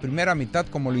juegas la primera mitad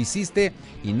como lo hiciste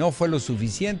y no fue lo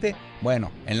suficiente,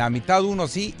 bueno, en la mitad uno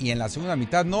sí y en la segunda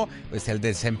mitad no, pues el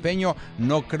desempeño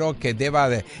no creo que deba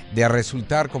de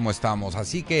resultar como estamos.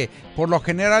 Así que por lo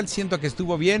general siento que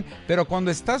estuvo bien, pero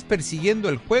cuando estás persiguiendo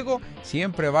el juego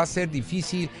siempre va a ser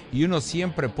difícil y uno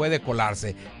siempre puede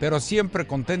colarse, pero siempre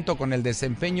contento con el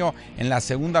desempeño en la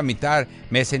segunda mitad.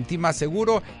 Me sentí más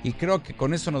seguro y creo que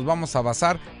con eso nos vamos a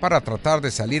basar para tratar de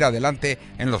salir adelante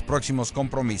en los próximos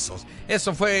compromisos.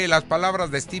 Eso fue las palabras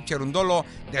de Steve Cherundolo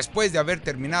después de haber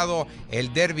terminado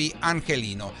el derby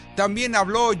angelino. También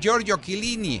habló Giorgio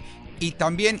Chiellini. y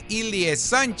también Ilie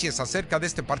Sanchez acerca de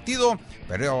este partido,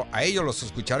 pero a ellos los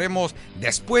escucharemos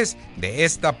después de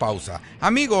esta pausa.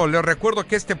 Amigos, les recuerdo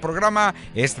que este programa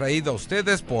es traído a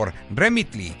ustedes por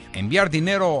Remitly. Enviar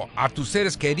dinero a tus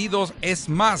seres queridos es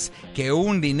más que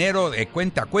un dinero de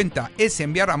cuenta a cuenta, es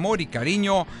enviar amor y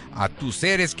cariño a tus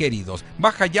seres queridos.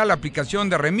 Baja ya la aplicación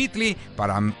de Remitly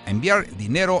para enviar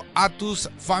dinero a tus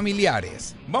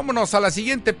familiares. Vámonos a la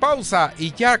siguiente pausa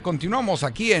y ya continuamos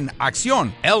aquí en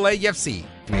Acción LAFC.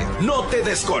 No te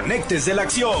desconectes de la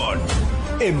acción.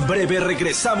 En breve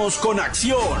regresamos con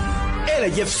Acción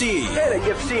LAFC.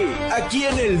 Aquí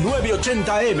en el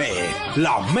 980M.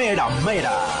 La mera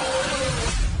mera.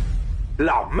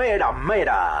 La mera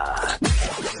mera.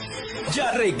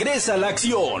 Ya regresa la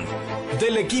acción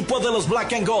del equipo de los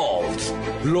Black and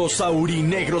Gold, los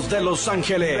aurinegros de Los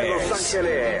Ángeles.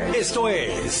 Esto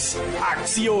es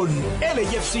Acción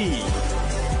LAFC.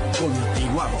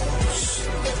 Continuamos.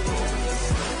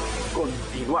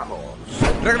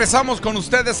 Regresamos con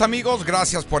ustedes, amigos.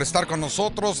 Gracias por estar con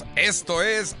nosotros. Esto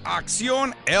es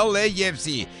Acción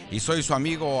LAFC y soy su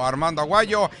amigo Armando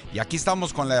Aguayo y aquí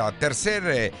estamos con el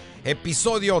tercer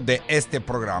episodio de este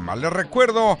programa. Les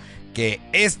recuerdo que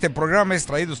este programa es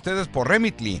traído a ustedes por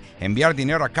Remitly. Enviar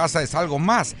dinero a casa es algo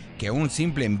más que un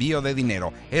simple envío de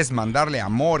dinero. Es mandarle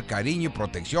amor, cariño y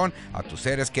protección a tus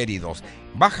seres queridos.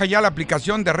 Baja ya la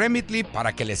aplicación de Remitly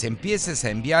para que les empieces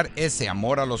a enviar ese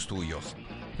amor a los tuyos.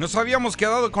 Nos habíamos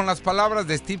quedado con las palabras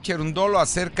de Cherundolo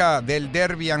acerca del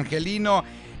derbi angelino.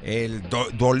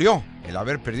 Dolió el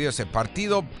haber perdido ese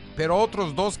partido, pero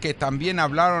otros dos que también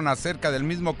hablaron acerca del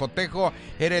mismo cotejo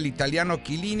era el italiano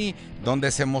Chiellini,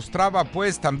 donde se mostraba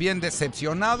pues también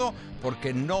decepcionado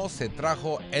porque no se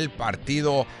trajo el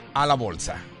partido a la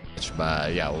bolsa.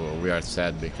 But yeah, we are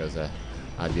sad because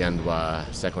at the end,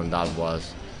 second half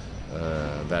was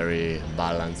very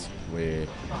balanced.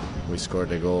 We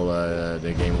scored a goal.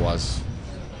 The game was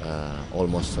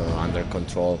almost under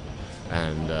control,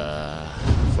 and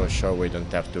for sure we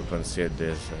don't have to concede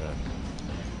this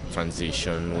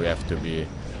transition. We have to be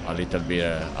a little bit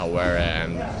aware,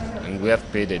 and we have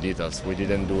paid the details. We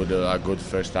didn't do a good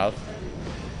first half,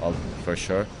 for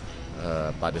sure.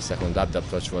 But the second half, the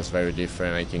approach was very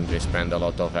different. I think they spent a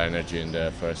lot of energy in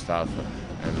the first half,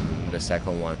 and the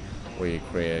second one, we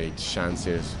create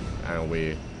chances, and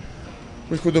we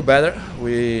could do better.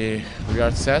 We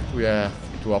are set. We have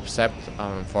to accept,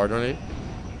 unfortunately.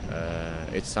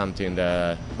 It's something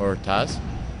that hurt us,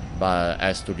 but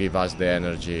has to give us the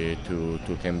energy to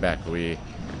come back. We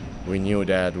knew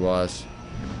that was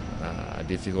a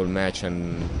difficult match,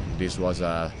 and this was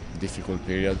a difficult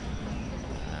period.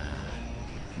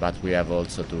 But we have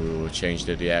also to change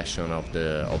the direction of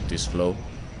this flow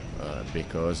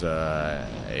because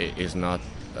it is not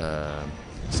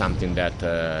something that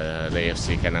the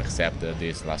AFC can accept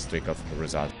this last streak of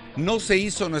results. No se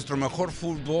hizo nuestro mejor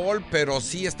fútbol, pero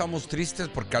sí estamos tristes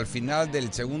porque al final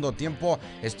del segundo tiempo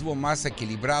estuvo más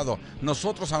equilibrado.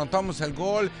 Nosotros anotamos el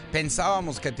gol,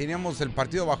 pensábamos que teníamos el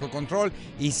partido bajo control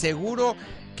y seguro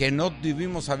que no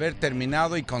debimos haber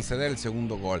terminado y conceder el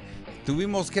segundo gol.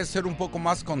 Tuvimos que ser un poco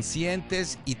más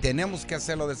conscientes y tenemos que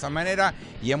hacerlo de esa manera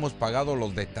y hemos pagado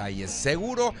los detalles.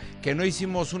 Seguro que no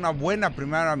hicimos una buena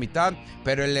primera mitad,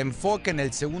 pero el enfoque en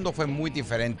el segundo fue muy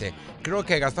diferente. Creo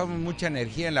que gastamos mucha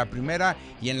energía en la primera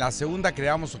y en la segunda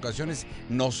creamos ocasiones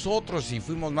nosotros y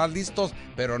fuimos más listos,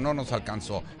 pero no nos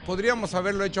alcanzó. Podríamos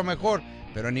haberlo hecho mejor,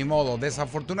 pero ni modo.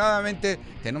 Desafortunadamente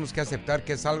tenemos que aceptar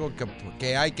que es algo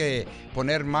que hay que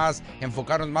poner más,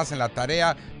 enfocarnos más en la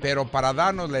tarea, pero para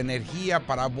darnos la energía,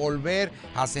 para volver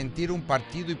a sentir un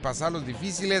partido y pasar los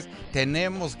difíciles,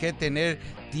 tenemos que tener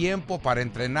tiempo para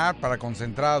entrenar, para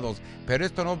concentrados, pero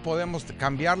esto no podemos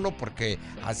cambiarlo porque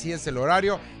así es el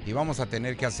horario y vamos a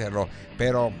tener que hacerlo.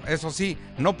 Pero eso sí,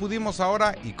 no pudimos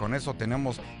ahora y con eso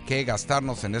tenemos que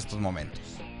gastarnos en estos momentos.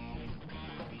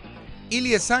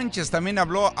 Ilie Sanchez también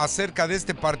habló acerca de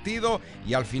este partido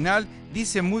y al final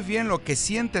dice muy bien lo que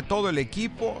siente todo el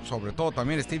equipo, sobre todo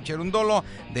también Cherundolo,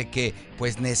 de que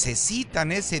pues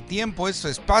necesitan ese tiempo, ese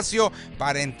espacio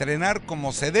para entrenar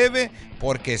como se debe,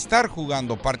 porque estar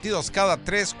jugando partidos cada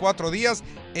 3-4 días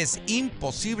es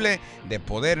imposible de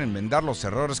poder enmendar los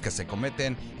errores que se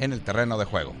cometen en el terreno de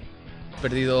juego.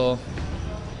 Perdido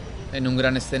en un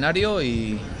gran escenario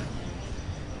y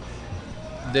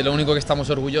de lo único que estamos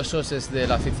orgullosos es de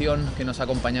la afición que nos ha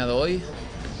acompañado hoy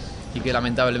y que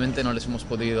lamentablemente no les hemos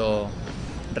podido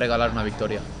regalar una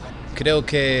victoria. Creo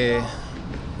que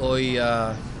hoy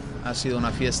ha sido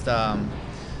una fiesta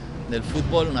del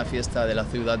fútbol, una fiesta de la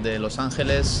ciudad de Los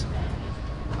Ángeles.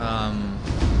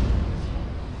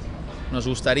 Nos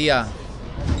gustaría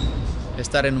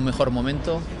estar en un mejor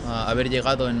momento, haber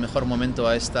llegado en mejor momento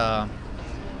a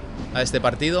este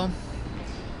partido,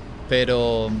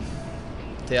 pero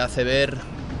te hace ver,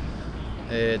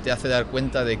 te hace dar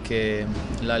cuenta de que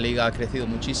la liga ha crecido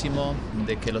muchísimo,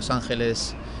 de que Los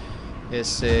Ángeles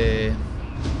es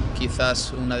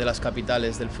quizás una de las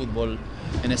capitales del fútbol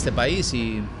en este país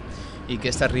y que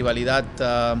esta rivalidad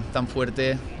tan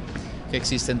fuerte que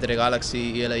existe entre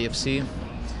Galaxy y LAFC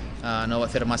no va a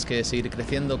hacer más que seguir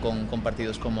creciendo con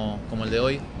partidos como el de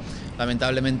hoy.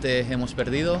 Lamentablemente hemos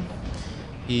perdido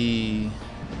y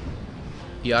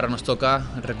ahora nos toca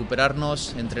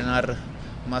recuperarnos, entrenar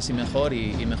más y mejor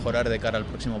y mejorar de cara al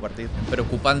próximo partido.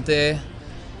 Preocupante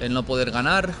el no poder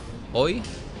ganar hoy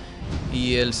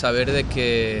y el saber de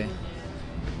que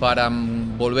para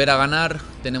volver a ganar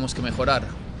tenemos que mejorar,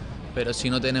 pero si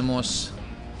no tenemos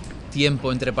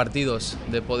tiempo entre partidos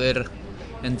de poder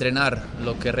entrenar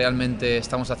lo que realmente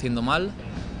estamos haciendo mal,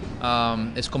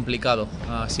 es complicado.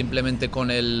 Simplemente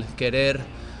con el querer,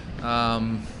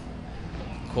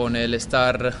 con el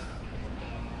estar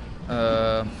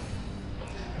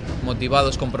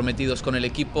motivados, comprometidos con el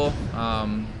equipo,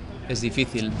 es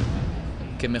difícil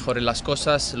que mejoren las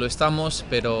cosas. Lo estamos,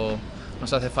 pero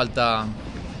nos hace falta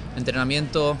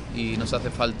entrenamiento y nos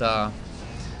hace falta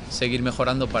seguir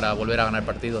mejorando para volver a ganar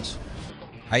partidos.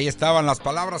 Ahí estaban las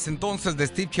palabras entonces de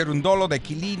Steve Cherundolo, de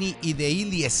Chiellini y de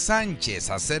Ilie Sanchez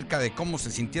acerca de cómo se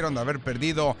sintieron de haber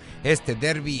perdido este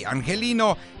derbi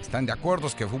angelino. Están de acuerdo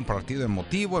que fue un partido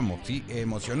emotivo,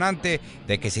 emocionante,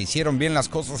 de que se hicieron bien las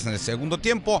cosas en el segundo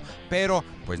tiempo, pero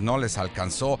pues no les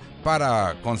alcanzó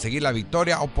para conseguir la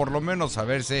victoria o por lo menos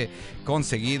haberse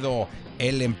conseguido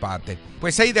el empate.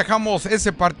 Pues ahí dejamos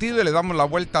ese partido y le damos la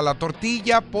vuelta a la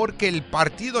tortilla porque el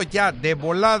partido ya de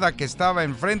volada que estaba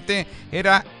enfrente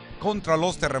era contra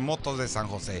los Terremotos de San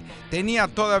José. Tenía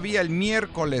todavía el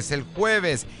miércoles, el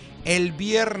jueves, el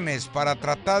viernes para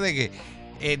tratar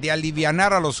de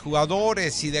alivianar a los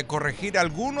jugadores y de corregir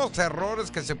algunos errores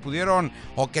que se pudieron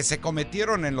o que se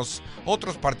cometieron en los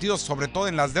otros partidos, sobre todo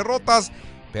en las derrotas,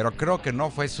 pero creo que no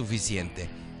fue suficiente.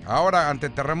 Ahora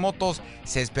ante Terremotos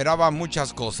se esperaba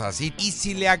muchas cosas y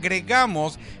si le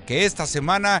agregamos que esta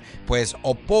semana pues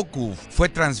Opoku fue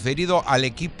transferido al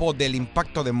equipo del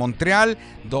Impacto de Montreal,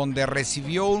 donde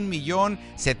recibió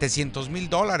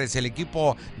 $1,700,000 el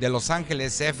equipo de Los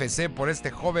Ángeles FC por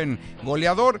este joven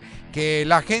goleador, que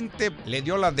la gente le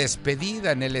dio la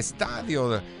despedida en el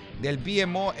estadio del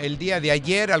BMO el día de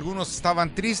ayer. Algunos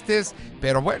estaban tristes,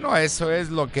 pero bueno, eso es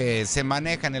lo que se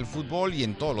maneja en el fútbol y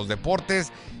en todos los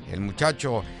deportes. El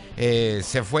muchacho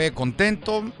se fue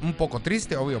contento, un poco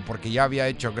triste, obvio, porque ya había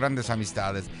hecho grandes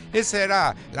amistades. Esa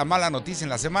era la mala noticia en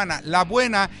la semana. La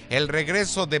buena, el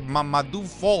regreso de Mamadou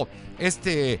Fall,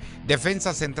 este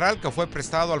defensa central que fue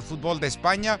prestado al fútbol de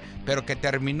España, pero que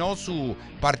terminó su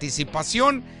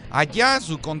participación allá,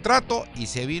 su contrato, y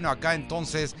se vino acá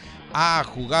entonces a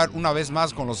jugar una vez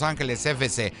más con Los Ángeles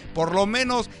FC. Por lo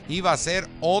menos iba a ser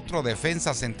otro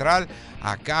defensa central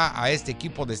acá a este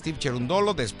equipo de Steve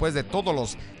Cherundolo, después de todos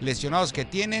los lesionados que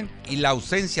tienen y la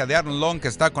ausencia de Aaron Long, que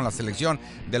está con la selección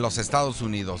de los Estados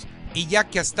Unidos. Y ya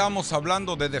que estamos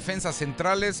hablando de defensas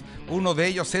centrales, uno de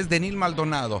ellos es Denil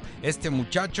Maldonado, este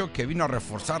muchacho que vino a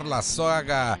reforzar la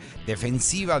saga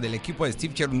defensiva del equipo de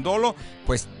Steve Cherundolo,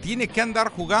 pues tiene que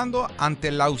andar jugando ante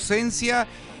la ausencia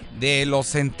de los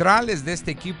centrales de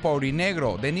este equipo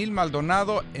aurinegro. Denil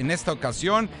Maldonado en esta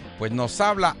ocasión pues nos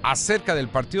habla acerca del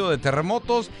partido de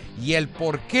Terremotos y el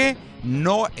por qué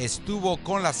no estuvo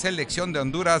con la selección de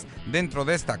Honduras dentro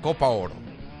de esta Copa Oro.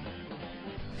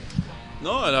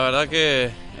 No, la verdad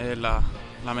que la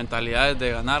mentalidad es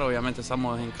de ganar. Obviamente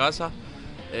estamos en casa,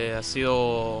 ha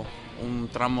sido un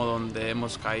tramo donde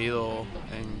hemos caído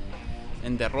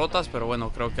en derrotas, pero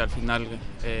bueno, creo que al final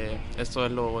esto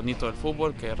es lo bonito del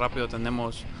fútbol, que rápido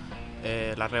tenemos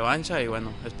la revancha y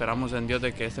bueno, esperamos en Dios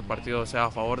de que este partido sea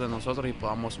a favor de nosotros y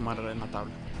podamos sumar en la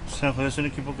tabla. San José es un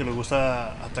equipo que le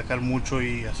gusta atacar mucho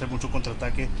y hacer mucho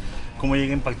contraataque. ¿Cómo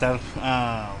llega a impactar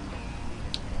a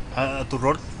tu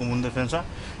rol como un defensa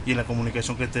y en la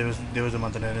comunicación que debes de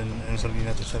mantener en esa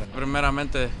línea tercera?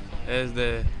 Primeramente es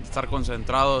de estar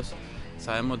concentrados.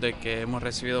 Sabemos de que hemos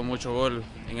recibido mucho gol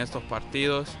en estos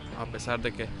partidos, a pesar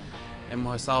de que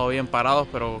hemos estado bien parados,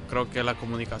 pero creo que la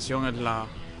comunicación es la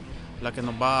que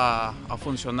nos va a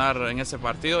funcionar en ese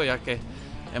partido, ya que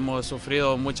hemos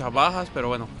sufrido muchas bajas, pero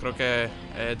bueno, creo que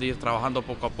es de ir trabajando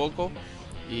poco a poco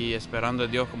y esperando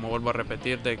en Dios, como vuelvo a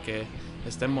repetir, de que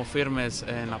estemos firmes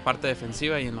en la parte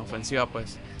defensiva y en la ofensiva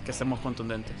pues que estemos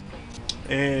contundentes.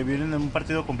 Vienen de un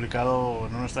partido complicado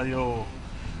en un estadio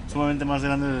sumamente más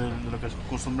grande de lo que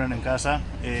acostumbran en casa,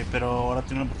 pero ahora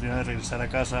tienen la oportunidad de regresar a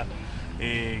casa.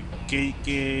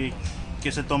 ¿Qué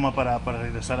se toma para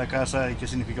regresar a casa y qué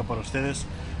significa para ustedes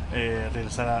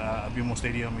regresar a BMO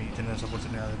Stadium y tener esa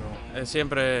oportunidad de nuevo?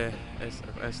 Siempre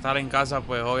estar en casa,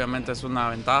 pues obviamente es una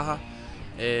ventaja,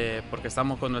 porque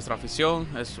estamos con nuestra afición,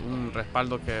 es un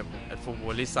respaldo que el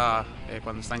futbolista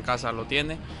cuando está en casa lo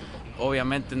tiene.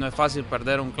 Obviamente no es fácil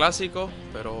perder un clásico,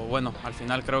 pero bueno, al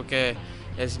final creo que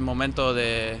es momento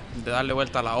de darle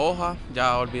vuelta a la hoja,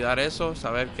 ya olvidar eso,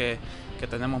 saber que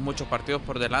tenemos muchos partidos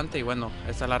por delante y bueno,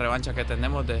 esta es la revancha que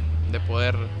tenemos de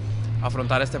poder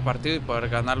afrontar este partido y poder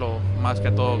ganarlo más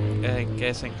que todo que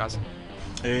es en casa.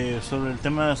 Sobre el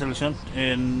tema de la selección,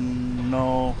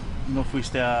 no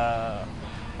fuiste a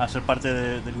ser parte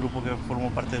del grupo que formó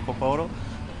parte de Copa Oro.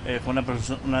 ¿Fue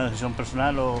una decisión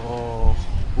personal o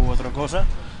hubo otra cosa,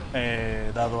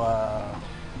 dado a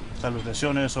las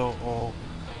lesiones o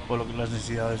las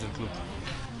necesidades del club?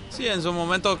 Sí, en su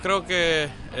momento creo que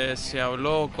se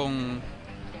habló con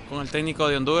el técnico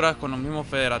de Honduras, con los mismos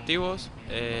federativos.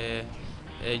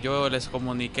 Yo les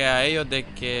comuniqué a ellos de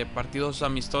que partidos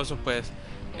amistosos pues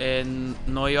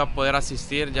no iba a poder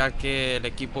asistir, ya que el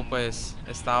equipo pues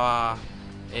estaba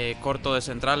corto de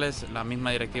centrales. La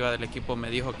misma directiva del equipo me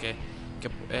dijo que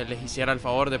les hiciera el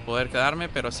favor de poder quedarme,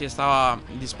 pero sí estaba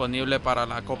disponible para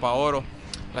la Copa Oro.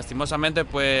 Lastimosamente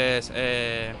pues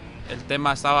el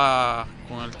tema estaba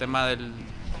con el tema del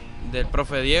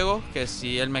profe Diego, que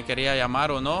si él me quería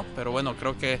llamar o no, pero bueno,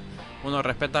 creo que uno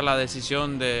respeta la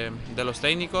decisión de los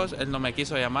técnicos. Él no me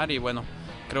quiso llamar y bueno,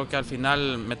 creo que al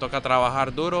final me toca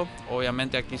trabajar duro.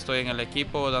 Obviamente aquí estoy en el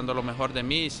equipo dando lo mejor de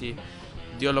mí y si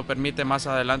Dios lo permite, más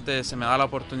adelante se me da la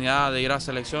oportunidad de ir a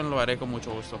selección, lo haré con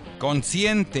mucho gusto.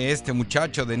 Consciente este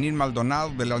muchacho Denil Maldonado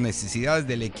de las necesidades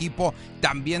del equipo,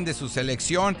 también de su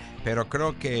selección, pero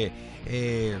creo que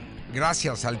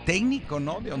gracias al técnico,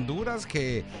 ¿no?, de Honduras,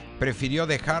 que prefirió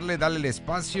darle el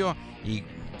espacio y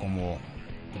como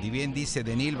bien dice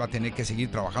Denil, va a tener que seguir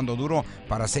trabajando duro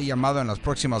para ser llamado en las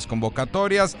próximas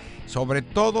convocatorias, sobre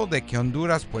todo de que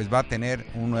Honduras pues va a tener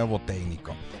un nuevo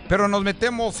técnico. Pero nos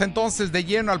metemos entonces de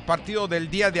lleno al partido del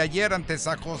día de ayer ante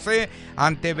San José,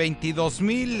 ante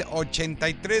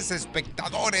 22,083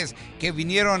 espectadores que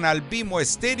vinieron al BMO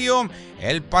Stadium.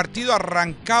 El partido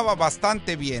arrancaba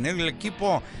bastante bien, el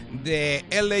equipo de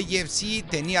LAFC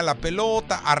tenía la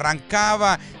pelota,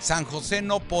 arrancaba, San José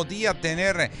no podía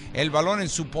tener el balón en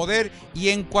su poder y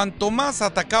en cuanto más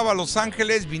atacaba Los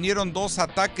Ángeles, vinieron dos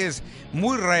ataques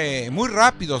muy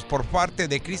rápidos por parte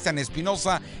de Cristian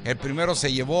Espinosa. El primero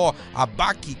se llevó a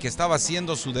Baki, que estaba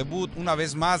haciendo su debut una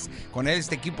vez más con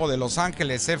este equipo de Los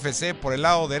Ángeles FC por el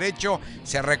lado derecho,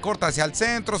 se recorta hacia el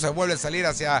centro, se vuelve a salir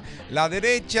hacia la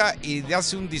derecha y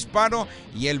hace un disparo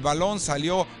y el balón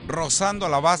salió rozando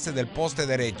la base del poste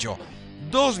derecho.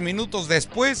 2 minutos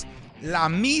después, la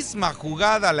misma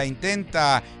jugada la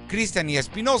intenta Cristian y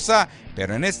Espinosa,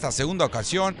 pero en esta segunda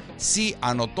ocasión sí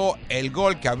anotó el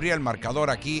gol que abría el marcador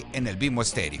aquí en el BMO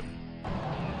Stadium.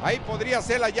 Ahí podría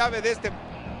ser la llave del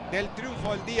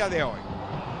triunfo el día de hoy.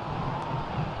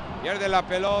 Pierde la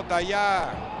pelota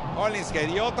ya Hollingshead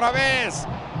y otra vez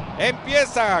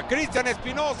empieza Cristian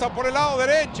Espinosa por el lado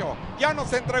derecho. Ya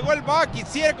nos entregó el back y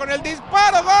sigue con el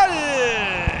disparo. ¡Gol!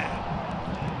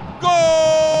 ¡Gol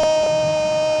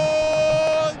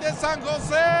de San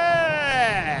José!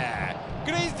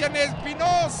 Cristian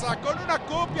Espinosa con una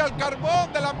copia al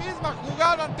carbón de la misma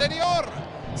jugada anterior.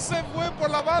 Se fue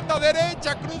por la banda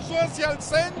derecha, cruzó hacia el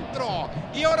centro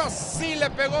y ahora sí le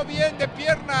pegó bien de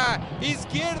pierna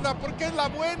izquierda porque es la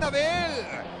buena de él.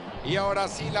 Y ahora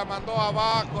sí la mandó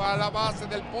abajo a la base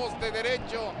del poste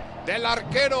derecho del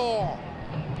arquero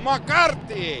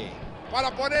McCarthy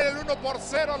para poner el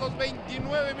 1-0 a los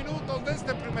 29 minutos de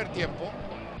este primer tiempo.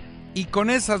 Y con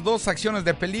esas dos acciones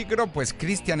de peligro, pues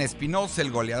Cristian Espinosa,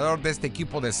 el goleador de este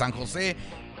equipo de San José,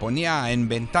 ponía en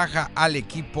ventaja al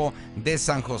equipo de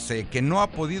San José, que no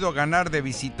ha podido ganar de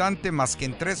visitante más que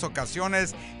en 3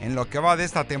 ocasiones en lo que va de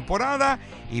esta temporada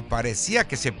y parecía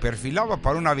que se perfilaba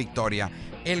para una victoria.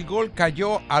 El gol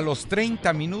cayó a los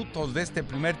 30 minutos de este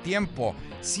primer tiempo.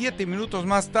 7 minutos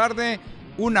más tarde,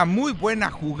 una muy buena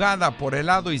jugada por el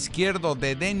lado izquierdo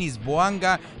de Denis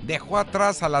Boanga, dejó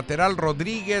atrás al lateral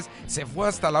Rodríguez, se fue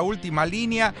hasta la última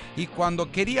línea y cuando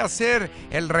quería hacer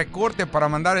el recorte para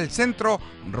mandar el centro,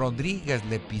 Rodríguez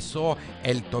le pisó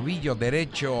el tobillo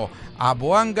derecho a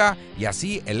Boanga y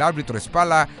así el árbitro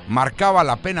Espala marcaba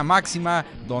la pena máxima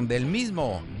donde el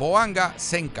mismo Boanga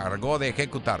se encargó de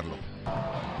ejecutarlo.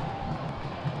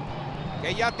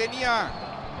 Que ya tenía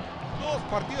 2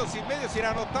 partidos y medio sin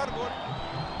anotar gol.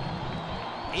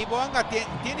 Y Boanga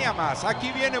tiene a más. Aquí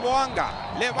viene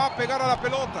Boanga. Le va a pegar a la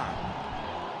pelota.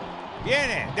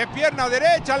 Viene de pierna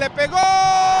derecha, le pegó.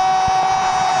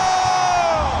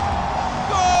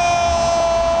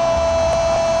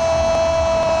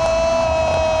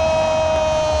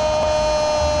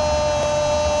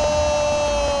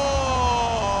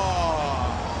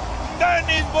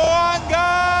 Denil Maldonado.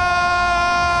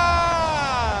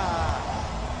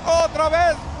 Otra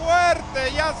vez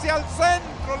fuerte y hacia el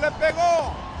centro le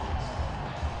pegó.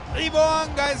 Y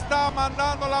Boanga está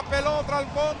mandando la pelota al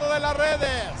fondo de las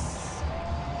redes.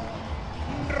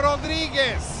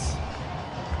 Rodríguez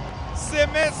se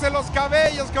mece los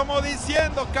cabellos como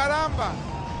diciendo, caramba,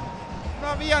 no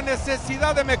había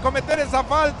necesidad de cometer esa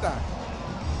falta.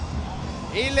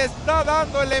 Y le está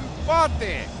dando el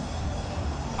empate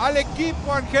al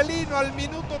equipo angelino al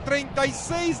minuto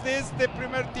 36 de este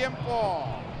primer tiempo.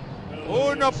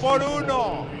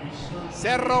 1-1.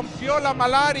 Se rompió la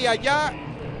malaria ya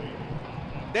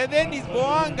de Denis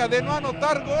Boanga de no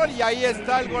anotar gol, y ahí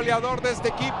está el goleador de este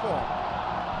equipo,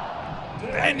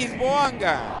 Denis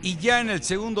Boanga. Y ya en el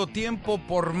segundo tiempo,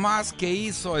 por más que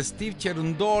hizo Steve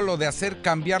Cherundolo de hacer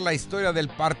cambiar la historia del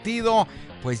partido,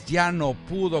 pues ya no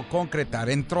pudo concretar.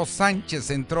 Entró Sanchez,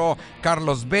 entró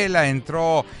Carlos Vela,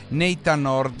 entró Nathan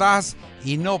Ordaz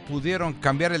y no pudieron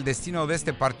cambiar el destino de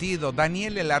este partido.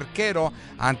 Daniel, el arquero,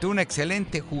 ante una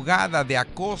excelente jugada de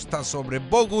Acosta sobre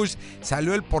Bogusz,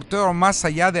 salió el portero más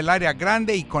allá del área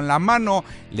grande y con la mano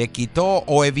le quitó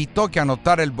o evitó que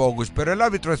anotara el Bogusz. Pero el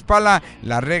árbitro Espala,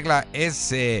 la regla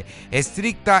es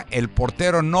estricta, el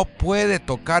portero no puede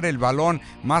tocar el balón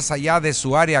más allá de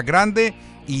su área grande.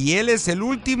 Y él es el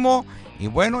último, y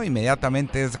bueno,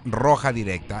 inmediatamente es roja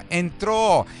directa.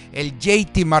 Entró el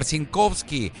JT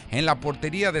Marcinkovski en la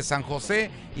portería de San José,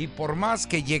 y por más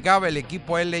que llegaba el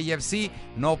equipo LAFC,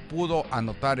 no pudo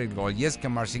anotar el gol. Y es que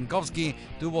Marcinkovski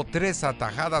tuvo 3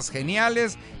 atajadas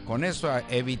geniales, con eso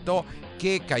evitó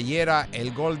que cayera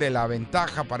el gol de la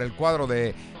ventaja para el cuadro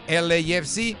de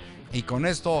LAFC. Y con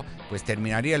esto pues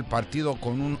terminaría el partido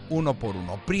con un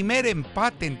 1-1. Primer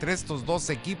empate entre estos dos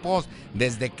equipos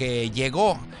desde que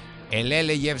llegó el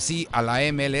LAFC a la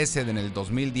MLS en el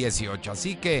 2018.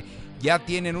 Así que ya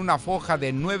tienen una foja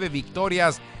de 9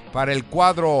 victorias para el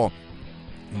cuadro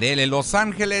de Los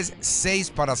Ángeles, 6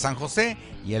 para San José,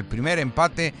 y el primer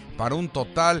empate para un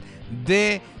total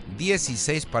de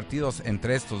 16 partidos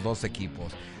entre estos dos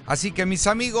equipos. Así que, mis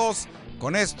amigos,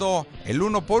 con esto, el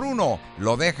 1-1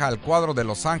 lo deja al cuadro de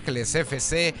Los Ángeles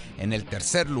FC en el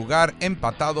tercer lugar,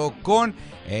 empatado con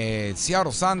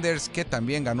Seattle Sounders, que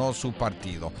también ganó su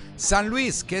partido. San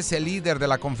Luis, que es el líder de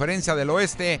la Conferencia del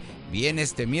Oeste, viene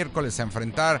este miércoles a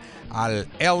enfrentar al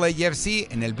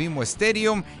LAFC en el BMO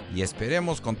Stadium, y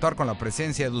esperemos contar con la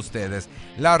presencia de ustedes.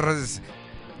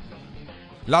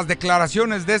 Las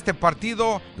declaraciones de este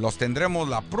partido los tendremos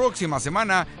la próxima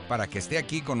semana para que esté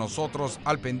aquí con nosotros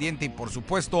al pendiente, y por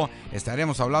supuesto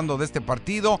estaremos hablando de este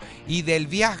partido y del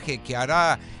viaje que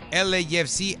hará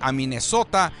LAFC a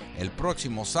Minnesota el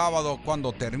próximo sábado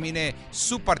cuando termine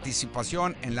su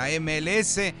participación en la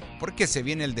MLS, porque se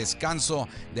viene el descanso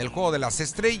del Juego de las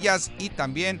Estrellas y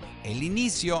también el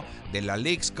inicio de la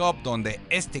Leagues Cup, donde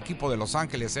este equipo de Los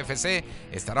Ángeles FC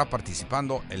estará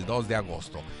participando el 2 de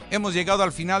agosto. Hemos llegado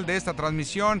al final de esta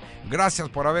transmisión. Gracias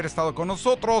por haber estado con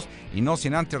nosotros, y no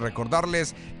sin antes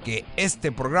recordarles que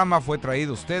este programa fue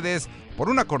traído a ustedes por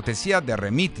una cortesía de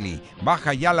Remitly.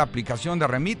 Baja ya la aplicación de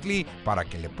Remitly para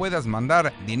que le puedas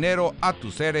mandar dinero a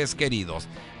tus seres queridos.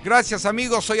 Gracias,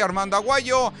 amigos, soy Armando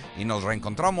Aguayo y nos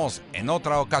reencontramos en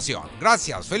otra ocasión.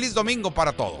 Gracias, feliz domingo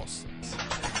para todos.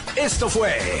 Esto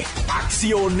fue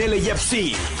Accion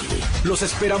LAFC. Los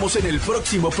esperamos en el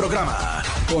próximo programa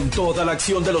con toda la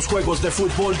acción de los juegos de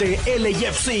fútbol de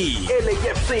LAFC.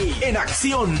 En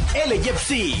Accion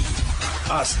LAFC.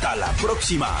 Hasta la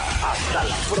próxima. Hasta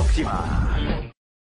la próxima.